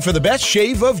fans looking for the best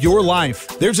shave of your life.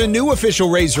 There's a new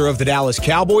official razor of the Dallas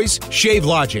Cowboys, Shave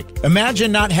Logic.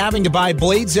 Imagine not having to buy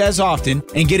blades as often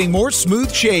and getting more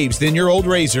smooth shaves than your old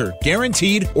razor,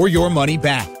 guaranteed or your money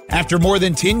back. After more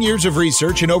than 10 years of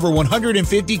research and over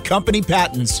 150 company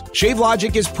patents, Shave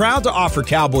Logic is proud to offer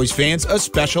Cowboys fans a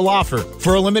special offer.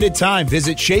 For a limited time,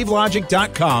 visit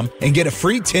shavelogic.com and get a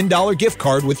free $10 gift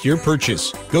card with your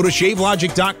purchase. Go to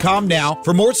shavelogic.com now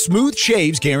for more smooth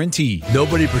shaves guaranteed.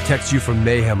 Nobody protects you from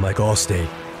mayhem like Allstate.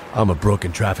 I'm a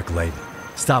broken traffic light.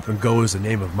 Stop and go is the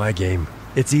name of my game.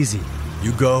 It's easy.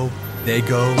 You go, they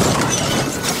go.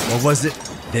 Or was it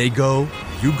they go,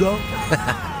 you go?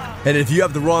 And if you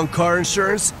have the wrong car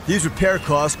insurance, these repair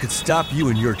costs could stop you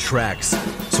in your tracks.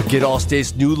 So get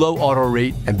Allstate's new low auto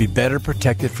rate and be better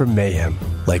protected from mayhem,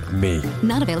 like me.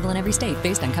 Not available in every state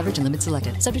based on coverage and limits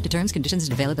selected. Subject to terms, conditions,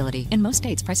 and availability. In most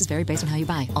states, prices vary based on how you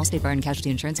buy. Allstate Fire and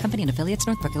Casualty Insurance Company and affiliates,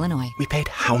 Northbrook, Illinois. We paid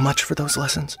how much for those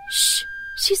lessons? Shh.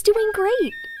 She's doing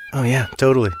great. Oh, yeah,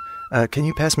 totally. Can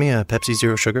you pass me a Pepsi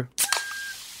Zero Sugar?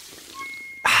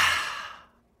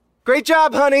 Great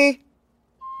job, honey!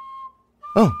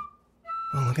 Oh,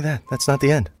 look at that. That's not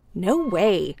the end. No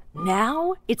way.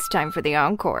 Now it's time for the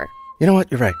encore. You know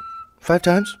what? You're right. 5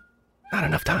 times? Not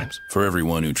enough times. For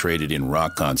everyone who traded in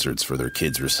rock concerts for their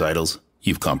kids' recitals,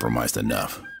 you've compromised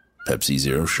enough. Pepsi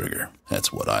Zero Sugar.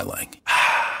 That's what I like.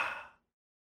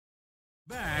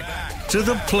 Back to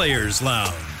the Players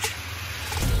Lounge.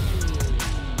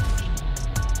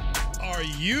 Are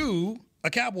you a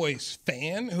Cowboys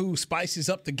fan who spices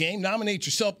up the game? Nominate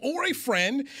yourself or a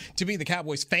friend to be the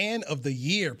Cowboys Fan of the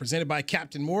Year, presented by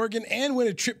Captain Morgan, and win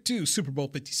a trip to Super Bowl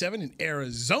 57 in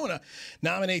Arizona.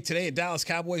 Nominate today at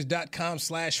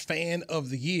DallasCowboys.com/fan of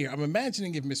the year. I'm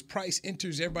imagining if Miss Price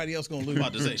enters, everybody else going to lose. I'm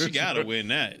about to say, she got to win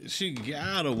that. She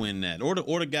got to win that. Or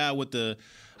the guy with the,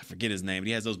 I forget his name, but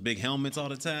he has those big helmets all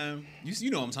the time.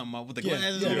 You know what I'm talking about, with the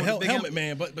glasses on. Helmet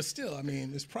man, but still, I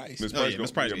mean, Miss Price. Miss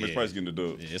Price getting the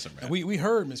dub. Yeah, it's all right. We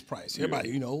heard Miss Price. Everybody,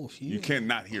 you know. You can't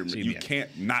not hear me. You can't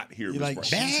not hear Miss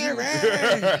Price.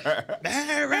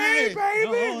 Barry,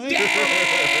 baby.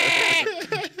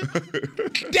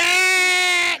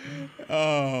 Dad!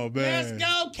 Oh, man. Let's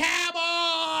go,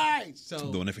 Cowboys!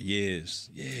 So, doing it for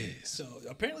years. Yes. So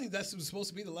apparently that's supposed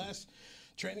to be the last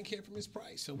training camp for Miss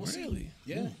Price. So we'll see.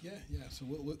 Yeah. So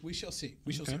we shall see.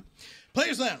 We shall see.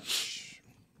 Players Lounge.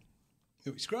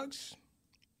 Louis Scruggs,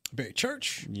 Barry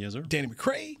Church, yes, sir. Danny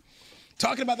McCray,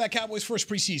 talking about that Cowboys' first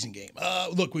preseason game.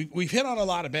 Look, we've hit on a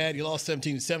lot of bad. You lost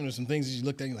 17-7 or some things that you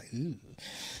looked at and you're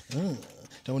like,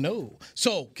 don't know.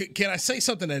 So can I say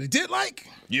something that I did like?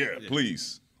 Yeah,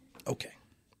 please. Okay.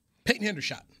 Peyton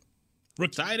Hendershot.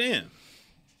 Rookie tight end.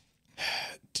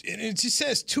 It just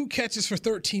says 2 catches for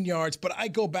 13 yards, but I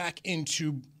go back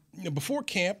into, before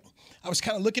camp, I was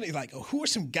kind of looking at like, who are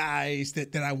some guys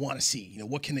that I want to see?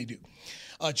 What can they do?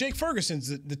 Jake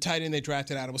Ferguson's the tight end they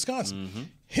drafted out of Wisconsin.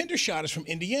 Mm-hmm. Hendershot is from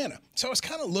Indiana. So I was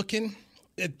kind of looking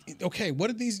at, okay,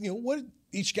 what did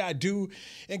each guy do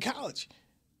in college?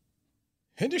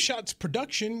 Hendershot's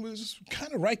production was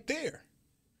kind of right there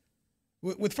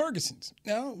with Ferguson's.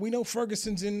 Now, we know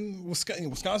Ferguson's in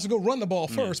Wisconsin. Wisconsin's going to run the ball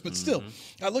first, but still,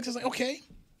 I looked and was like, okay,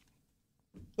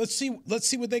 let's see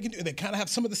what they can do. They kind of have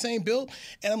some of the same build.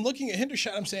 And I'm looking at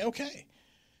Hendershot, I'm saying, okay,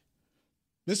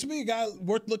 this would be a guy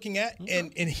worth looking at.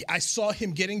 And I saw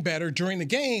him getting better during the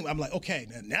game. I'm like, okay,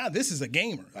 now this is a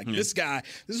gamer. Like this guy,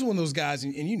 this is one of those guys,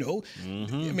 and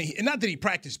I mean, not that he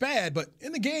practiced bad, but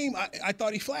in the game, I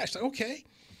thought he flashed. Like, okay.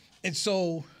 And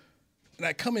so, and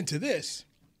I come into this,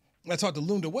 and I talked to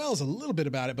Lunda Wells a little bit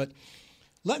about it, but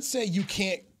let's say you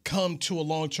can't come to a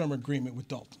long-term agreement with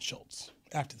Dalton Schultz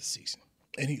after the season,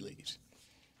 and he leaves.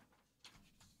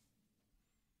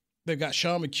 They've got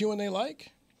Sean McEwen they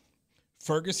like.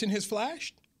 Ferguson has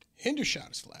flashed. Hendershot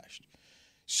has flashed.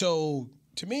 So,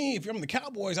 to me, if I'm the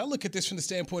Cowboys, I look at this from the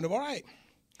standpoint of, all right,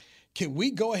 can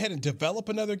we go ahead and develop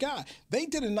another guy? They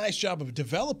did a nice job of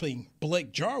developing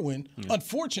Blake Jarwin. Yeah.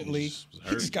 Unfortunately, he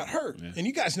just got hurt. Yeah. And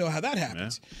you guys know how that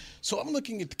happens. Yeah. So I'm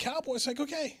looking at the Cowboys like,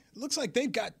 okay, it looks like they've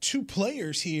got 2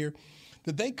 players here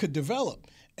that they could develop.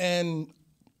 And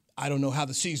I don't know how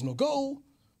the season will go,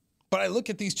 but I look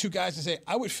at these 2 guys and say,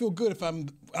 I would feel good if I'm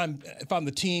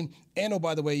the team. And, oh,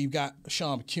 by the way, you've got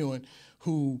Sean McEwen,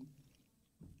 who,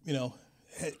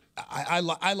 I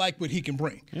like what he can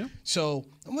bring. Yeah. So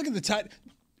I'm looking at the tight.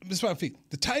 This is what I feel.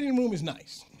 The tight end room is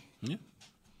nice. Yeah.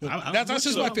 That's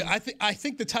just what I feel. I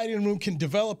think the tight end room can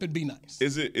develop and be nice.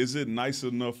 Is it nice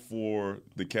enough for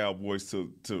the Cowboys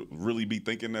to really be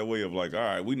thinking that way of like, all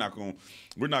right, we're not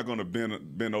gonna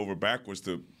bend over backwards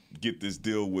to get this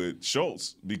deal with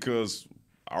Schultz because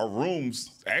our rooms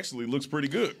actually looks pretty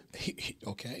good.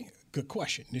 Okay, good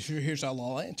question. Here's how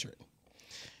I'll answer it.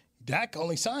 Dak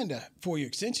only signed a 4-year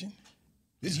extension.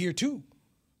 This year 2.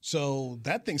 So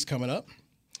that thing's coming up.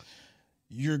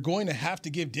 You're going to have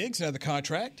to give Diggs another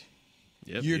contract.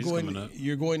 Yep, you're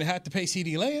going to have to pay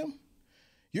CeeDee Lamb.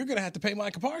 You're going to have to pay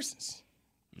Micah Parsons.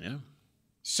 Yeah.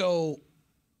 So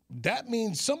that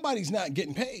means somebody's not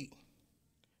getting paid.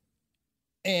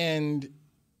 And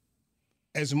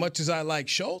as much as I like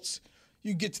Schultz,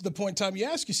 you get to the point in time you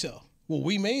ask yourself, well,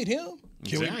 we made him.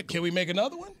 Can we make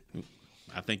another one?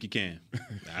 I think you can.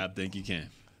 I think you can.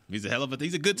 He's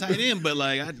he's a good tight end, but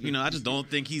I just don't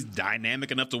think he's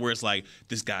dynamic enough to where it's like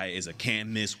this guy is a can't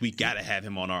miss. We got to have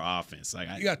him on our offense.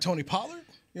 You got Tony Pollard.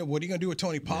 What are you going to do with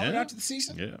Tony Pollard after the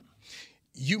season? Yeah.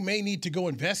 You may need to go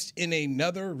invest in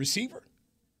another receiver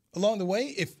along the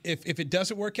way if it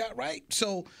doesn't work out right.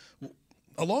 So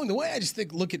along the way, I just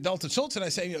look at Dalton Schultz and I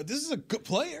say, this is a good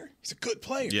player. He's a good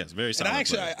player. Yes, very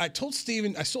solid. And I told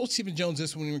Stephen Jones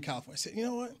this when we were in California. I said, you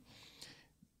know what?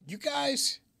 You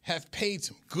guys have paid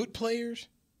some good players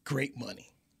great money.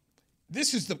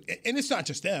 This is and it's not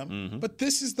just them, but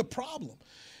this is the problem.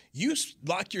 You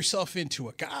lock yourself into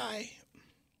a guy,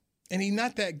 and he's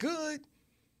not that good,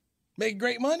 make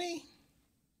great money.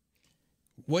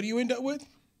 What do you end up with?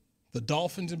 The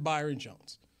Dolphins and Byron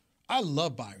Jones. I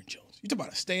love Byron Jones. You talk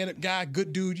about a stand-up guy,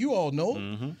 good dude. You all know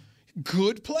him.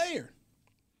 Good player.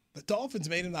 The Dolphins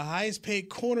made him the highest-paid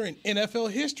corner in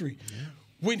NFL history. Yeah.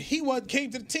 When he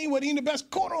came to the team, wasn't even the best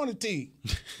corner on the team.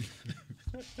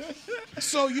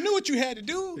 So you knew what you had to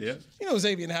do. Yeah. You know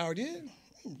Xavier Howard did.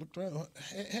 Looked around.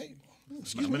 Hey,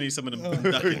 excuse me. We need some of them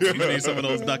ducats. We need some of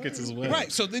those ducats as well.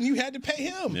 Right. So then you had to pay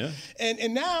him. Yeah.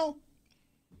 And now,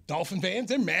 Dolphin fans,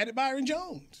 they're mad at Byron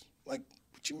Jones. Like,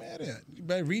 what you mad at? You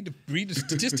better read the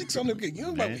statistics on the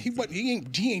he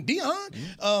ain't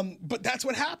Deion. But that's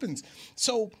what happens.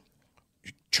 So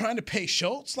trying to pay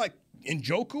Schultz like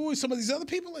Njoku and some of these other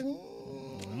people. Like,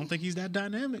 I don't think he's that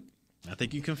dynamic. I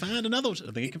think you can find another.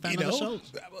 I think you can find another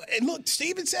Schultz. And look,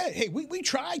 Steven said, "Hey, we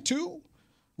tried to,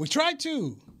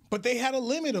 but they had a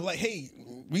limit of like, hey,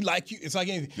 we like you. It's like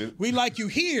anything. We like you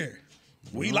here."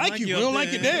 We like you. We don't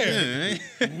like you there.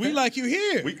 We like you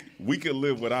here. We can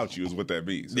live without you is what that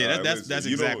means. Yeah, that's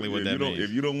exactly what that means.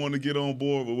 If you don't want to get on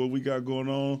board with what we got going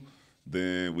on,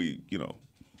 then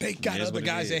they got other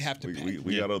guys they have to pay.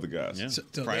 We got other guys. Yeah.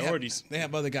 So priorities. They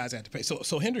have other guys they have to pay. So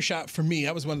Hendershot, for me,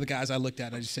 that was one of the guys I looked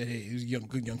at. I just said, hey, he's a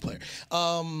good young player.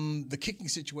 The kicking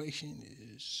situation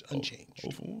is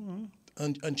unchanged.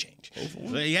 Unchanged.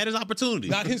 He had his opportunity.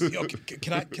 Not his. Okay,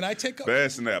 can I take up?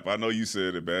 Bad snap. I know you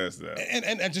said it. Bad snap.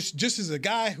 And just as a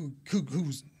guy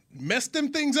who's messed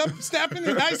them things up snapping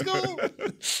in high school.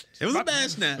 It was a bad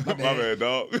snap. My bad,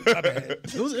 dog. My bad.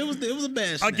 It was a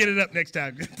bad snap. I'll get it up next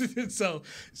time. So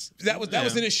that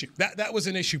was an issue. That was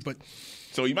an issue, but.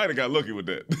 So you might have got lucky with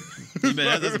that.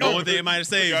 That's the only thing that might have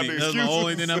saved me. That's the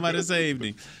only thing that might have saved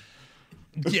me.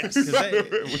 Yes.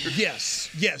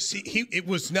 Yes. It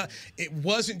was not. It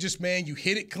wasn't just, man, you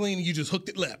hit it clean and you just hooked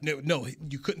it left. No,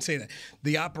 you couldn't say that.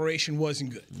 The operation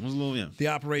wasn't good. It was a little, yeah. The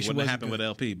operation wouldn't wasn't happen with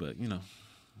LP, but it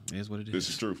is what it is. This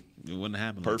is true. It wouldn't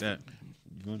have happened like that.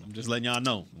 I'm just letting y'all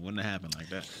know. It wouldn't have happened like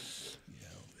that.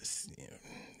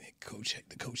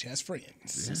 The coach has friends.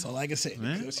 Yeah. That's all I can say.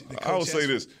 I will say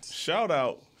this. Shout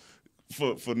out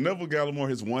for Neville Gallimore,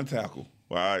 his one tackle.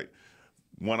 All right.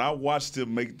 When I watched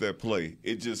him make that play,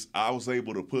 I was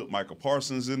able to put Micah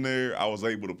Parsons in there. I was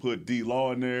able to put D.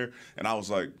 Law in there. And I was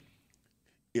like,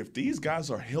 if these guys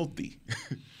are healthy,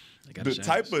 the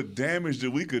type of damage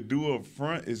that we could do up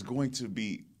front is going to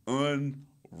be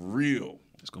unreal.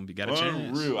 It's going to be got a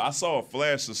chance. Unreal. I saw a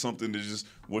flash of something that just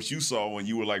what you saw when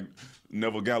you were like,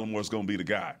 Neville Gallimore's going to be the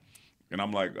guy. And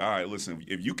I'm like, all right, listen,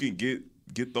 if you can get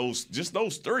those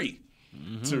three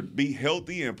to be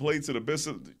healthy and play to the best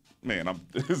of – man,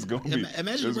 it's going to be –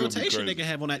 Imagine the rotation they can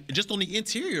have on that, just on the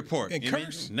interior part. And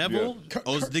Neville,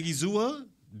 Odighizuwa,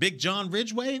 Big John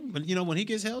Ridgeway, when he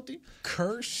gets healthy.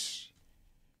 Curse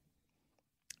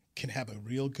can have a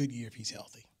real good year if he's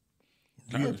healthy.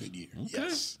 Real good year. Okay.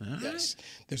 Yes. Right. Yes.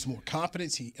 There's more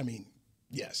confidence.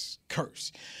 Yes.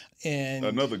 Curse. And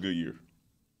another good year.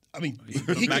 I mean,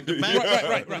 he back to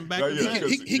back. Right.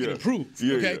 He can improve.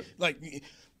 Yeah, okay. Yeah. Like,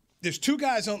 there's two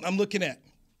guys I'm looking at.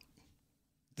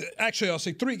 Actually, I'll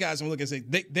say three guys I'm looking at. Say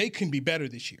they can be better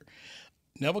this year.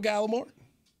 Neville Gallimore,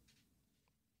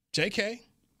 J.K.,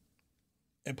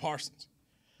 and Parsons.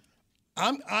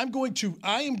 I am going to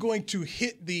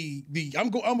hit I'm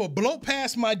going to blow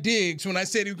past my digs when I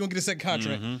said he was going to get a second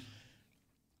contract.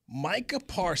 Micah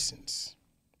Parsons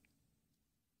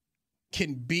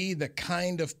can be the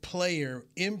kind of player,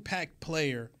 impact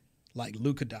player like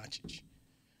Luka Doncic.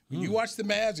 When you watch the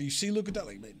Mavs or you see Luka Doncic,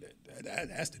 like, man,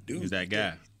 that's the dude. He's that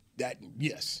guy.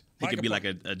 Yes. He could be like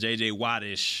a J.J.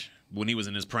 Watt-ish when he was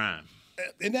in his prime.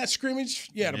 In that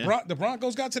scrimmage, the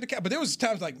Broncos got to the cap, but there was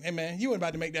times like, hey man, you weren't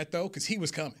about to make that throw because he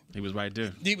was coming. He was right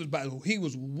there. He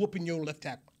was whooping your left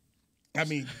tackle. I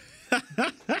mean,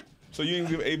 so you didn't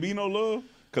give AB no love?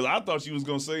 Because I thought you was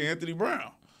gonna say Anthony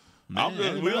Brown. I'm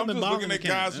just looking at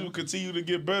guys who continue to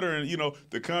get better, and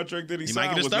the contract that he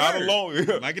signed was not a long.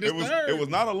 It was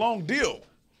not a long deal.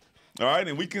 All right,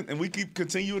 and we keep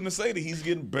continuing to say that he's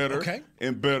getting better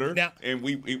and better. Now, and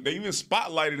they even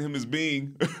spotlighted him as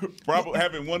being probably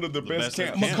having one of the best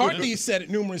camps. McCarthy said it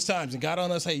numerous times and got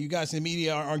on us, hey, you guys in the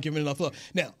media aren't giving enough love.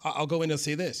 Now, I'll go in and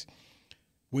say this.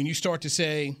 When you start to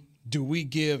say, do we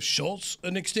give Schultz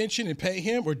an extension and pay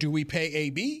him, or do we pay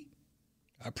AB?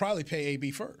 I'd probably pay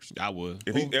AB first. I would.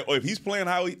 If he's playing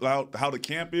how the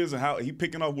camp is and how he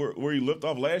picking up where he left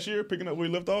off last year,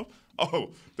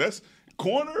 that's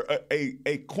corner.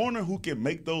 A corner who can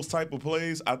make those type of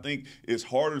plays, I think, is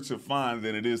harder to find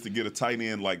than it is to get a tight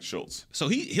end like Schultz. So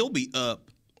he'll be up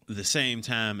the same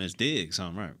time as Diggs,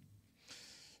 right?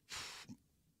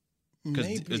 Because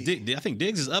I think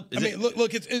Diggs is up.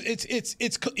 Look, it's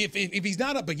if he's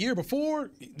not up a year before,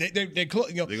 they're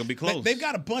gonna be close. They've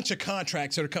got a bunch of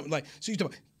contracts that are coming.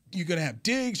 You're gonna have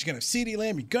Diggs, you're gonna have CeeDee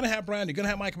Lamb, you're gonna have Brown, you're gonna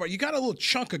have Michael Barr. You got a little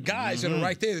chunk of guys that are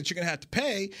right there that you're gonna have to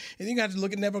pay, and you're gonna have to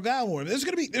look at Neville Gallimore. There's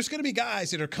gonna be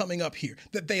guys that are coming up here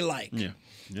that they like.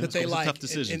 That they like. Tough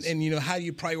decisions. And how do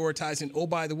you prioritize? And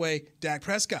by the way, Dak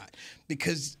Prescott,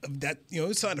 because of that,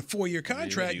 it's on a 4-year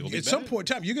contract. At some point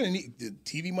in time, you're going to need the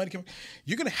TV money.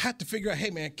 You're going to have to figure out, hey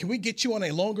man, can we get you on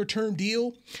a longer term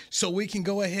deal so we can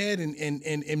go ahead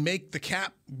and make the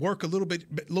cap work a little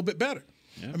bit better.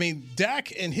 Yeah. I mean,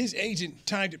 Dak and his agent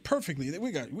timed it perfectly.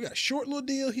 We got a short little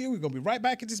deal here. We're gonna be right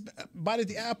back at this bite at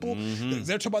the apple. Mm-hmm.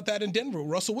 They're talking about that in Denver.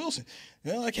 Russell Wilson,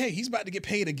 hey, he's about to get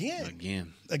paid again.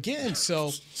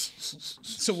 So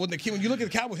when you look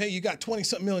at the Cowboys, hey, you got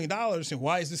 $20-something million, and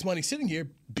why is this money sitting here?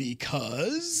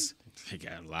 Because they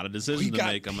got a lot of decisions to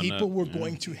make. People we're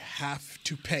going to have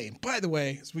to pay. And by the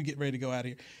way, as we get ready to go out of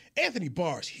here, Anthony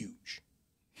Barr is huge.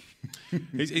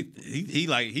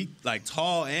 he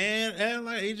tall and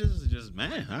like he just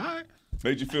man. All right.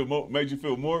 Made you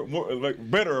feel more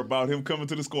like better about him coming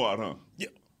to the squad, huh? Yeah.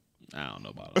 I don't know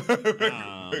about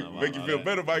that. Make you feel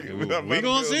better about it. We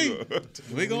gonna see.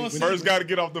 We gonna see. First got to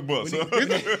get off the bus.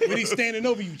 When he's standing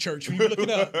over you, Church, when you look it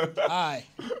up. Aye.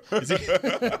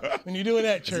 When you're doing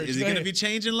that, Church. Is he gonna be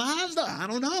changing lives though? I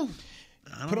don't know.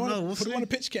 Put him on a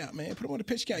pitch count, man. Put him on a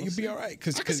pitch count. You'll be all right.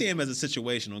 I can see him as a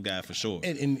situational guy for sure.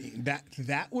 And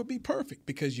that would be perfect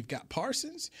because you've got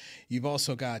Parsons. You've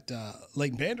also got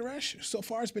Leighton Vander Esch. So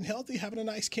far has been healthy, having a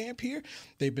nice camp here.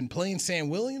 They've been playing Sam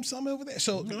Williams some over there.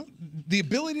 So the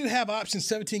ability to have options,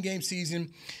 17-game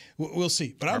season, we'll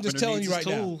see. But I'm just telling you right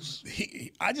now,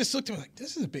 I just looked at him like,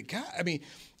 this is a big guy. I mean,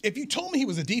 if you told me he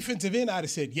was a defensive end, I'd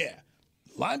have said, yeah.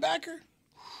 Linebacker?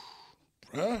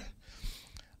 Bruh.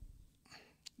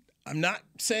 I'm not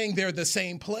saying they're the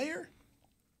same player,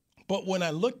 but when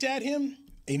I looked at him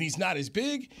and he's not as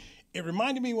big, it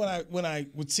reminded me when I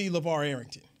would see LeVar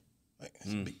Arrington. Like,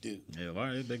 that's a big dude. Yeah,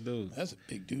 LeVar is a big dude. That's a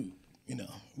big dude.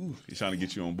 Ooh. He's trying to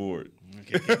get you on board.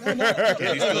 Can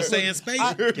he still stay in space?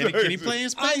 Can he play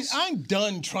in space? I'm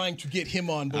done trying to get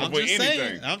him on board. I'm just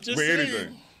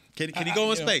saying. Can he go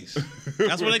in space?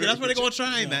 That's where they're going to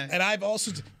try him, man. And I've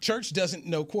also Church doesn't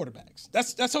know quarterbacks.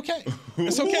 That's okay.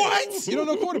 That's okay. What? You don't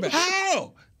know quarterbacks.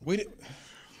 How?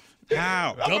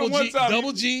 How?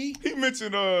 Double G. He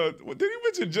mentioned. Did he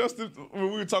mention Justin when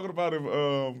we were talking about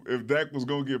if Dak was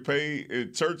going to get paid?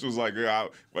 And Church was like,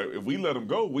 if we let him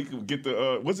go, we could get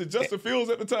the. Was it Justin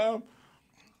Fields at the time?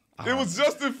 It was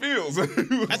Justin Fields.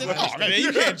 You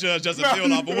can't judge Justin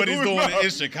Fields off of what he's doing in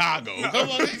Chicago. Come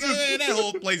on, that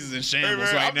whole place is in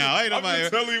shambles right now. I'm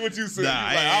just telling you what you said.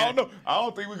 I don't know. I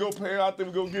don't think we're going to pay him. I think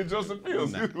we're going to get Justin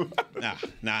Fields.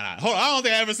 Nah. Hold on. I don't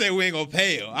think I ever said we ain't going to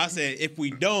pay him. I said if we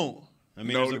don't.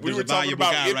 There's a valuable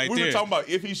guy right there. We were talking about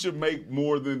if he should make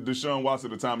more than Deshaun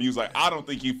Watson at the time. He was like, I don't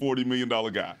think he's $40 million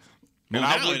guy. And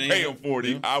I wouldn't pay him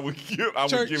 40. I would give it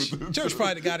to him. Church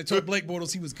probably the guy that told Blake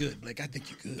Bortles he was good. Blake, I think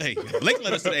you're good. Hey, Blake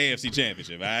led us to the AFC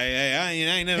Championship. I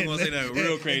ain't never going to say nothing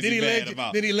real crazy bad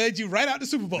about. Then he led you right out the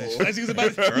Super Bowl. As he was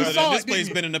about this play's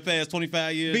been in the past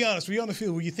 25 years. Be honest, were you on the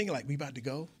field? Were you thinking like, we about to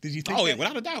go? Did you think yeah,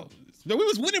 without a doubt. We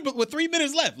was winning with 3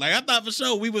 minutes left. Like, I thought for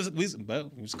sure we just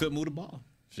couldn't move the ball.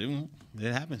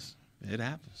 It happens.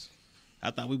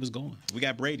 I thought we was going. We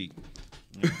got Brady.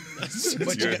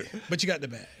 But you got the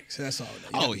bag, so that's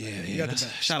all. You got the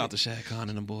bag. Shout out to Shaq Khan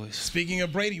and the boys. Speaking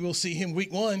of Brady, we'll see him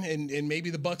week 1, and maybe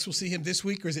the Bucs will see him this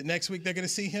week, or is it next week they're going to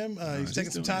see him? He's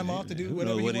taking some time off to do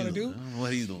whatever he want to do. I don't know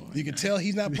what he's doing. You can tell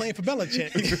he's not playing for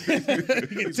Belichick.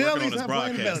 You can tell he's not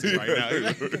playing for Belichick right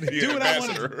now. Do what I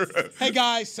want to do. Hey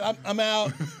guys, I'm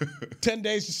out. 10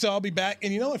 days or so, I'll be back.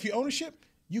 And you know, if you're ownership,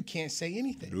 you can't say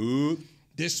anything. Ooh.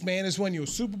 This man has won you a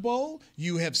Super Bowl.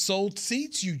 You have sold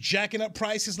seats. You jacking up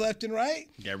prices left and right.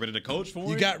 You got rid of the coach for him?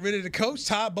 You got rid of the coach,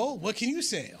 Todd Bowles. What can you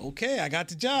say? Okay, I got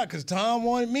the job because Tom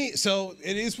wanted me. So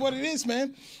it is what it is,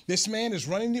 man. This man is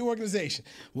running the organization.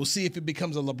 We'll see if it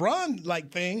becomes a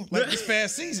LeBron-like thing like this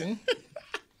past season.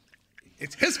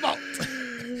 It's his fault.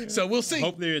 So we'll see.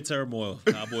 Hope they're in turmoil.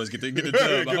 Cowboys get the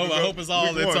dub. I hope it's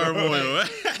all in turmoil.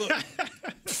 Look,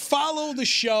 follow the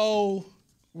show,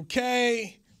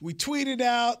 okay? We tweet it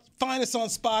out. Find us on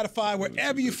Spotify,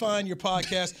 wherever you find your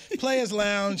podcast. Players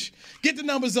Lounge. Get the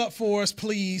numbers up for us,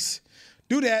 please.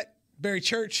 Do that. Barry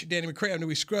Church, Danny McCray, I'm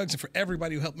Louis Scruggs, and for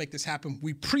everybody who helped make this happen,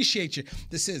 we appreciate you.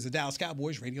 This is the Dallas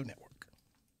Cowboys Radio Network.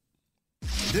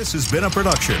 This has been a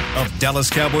production of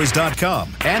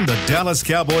DallasCowboys.com and the Dallas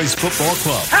Cowboys Football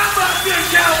Club. How about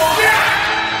this, Cowboys?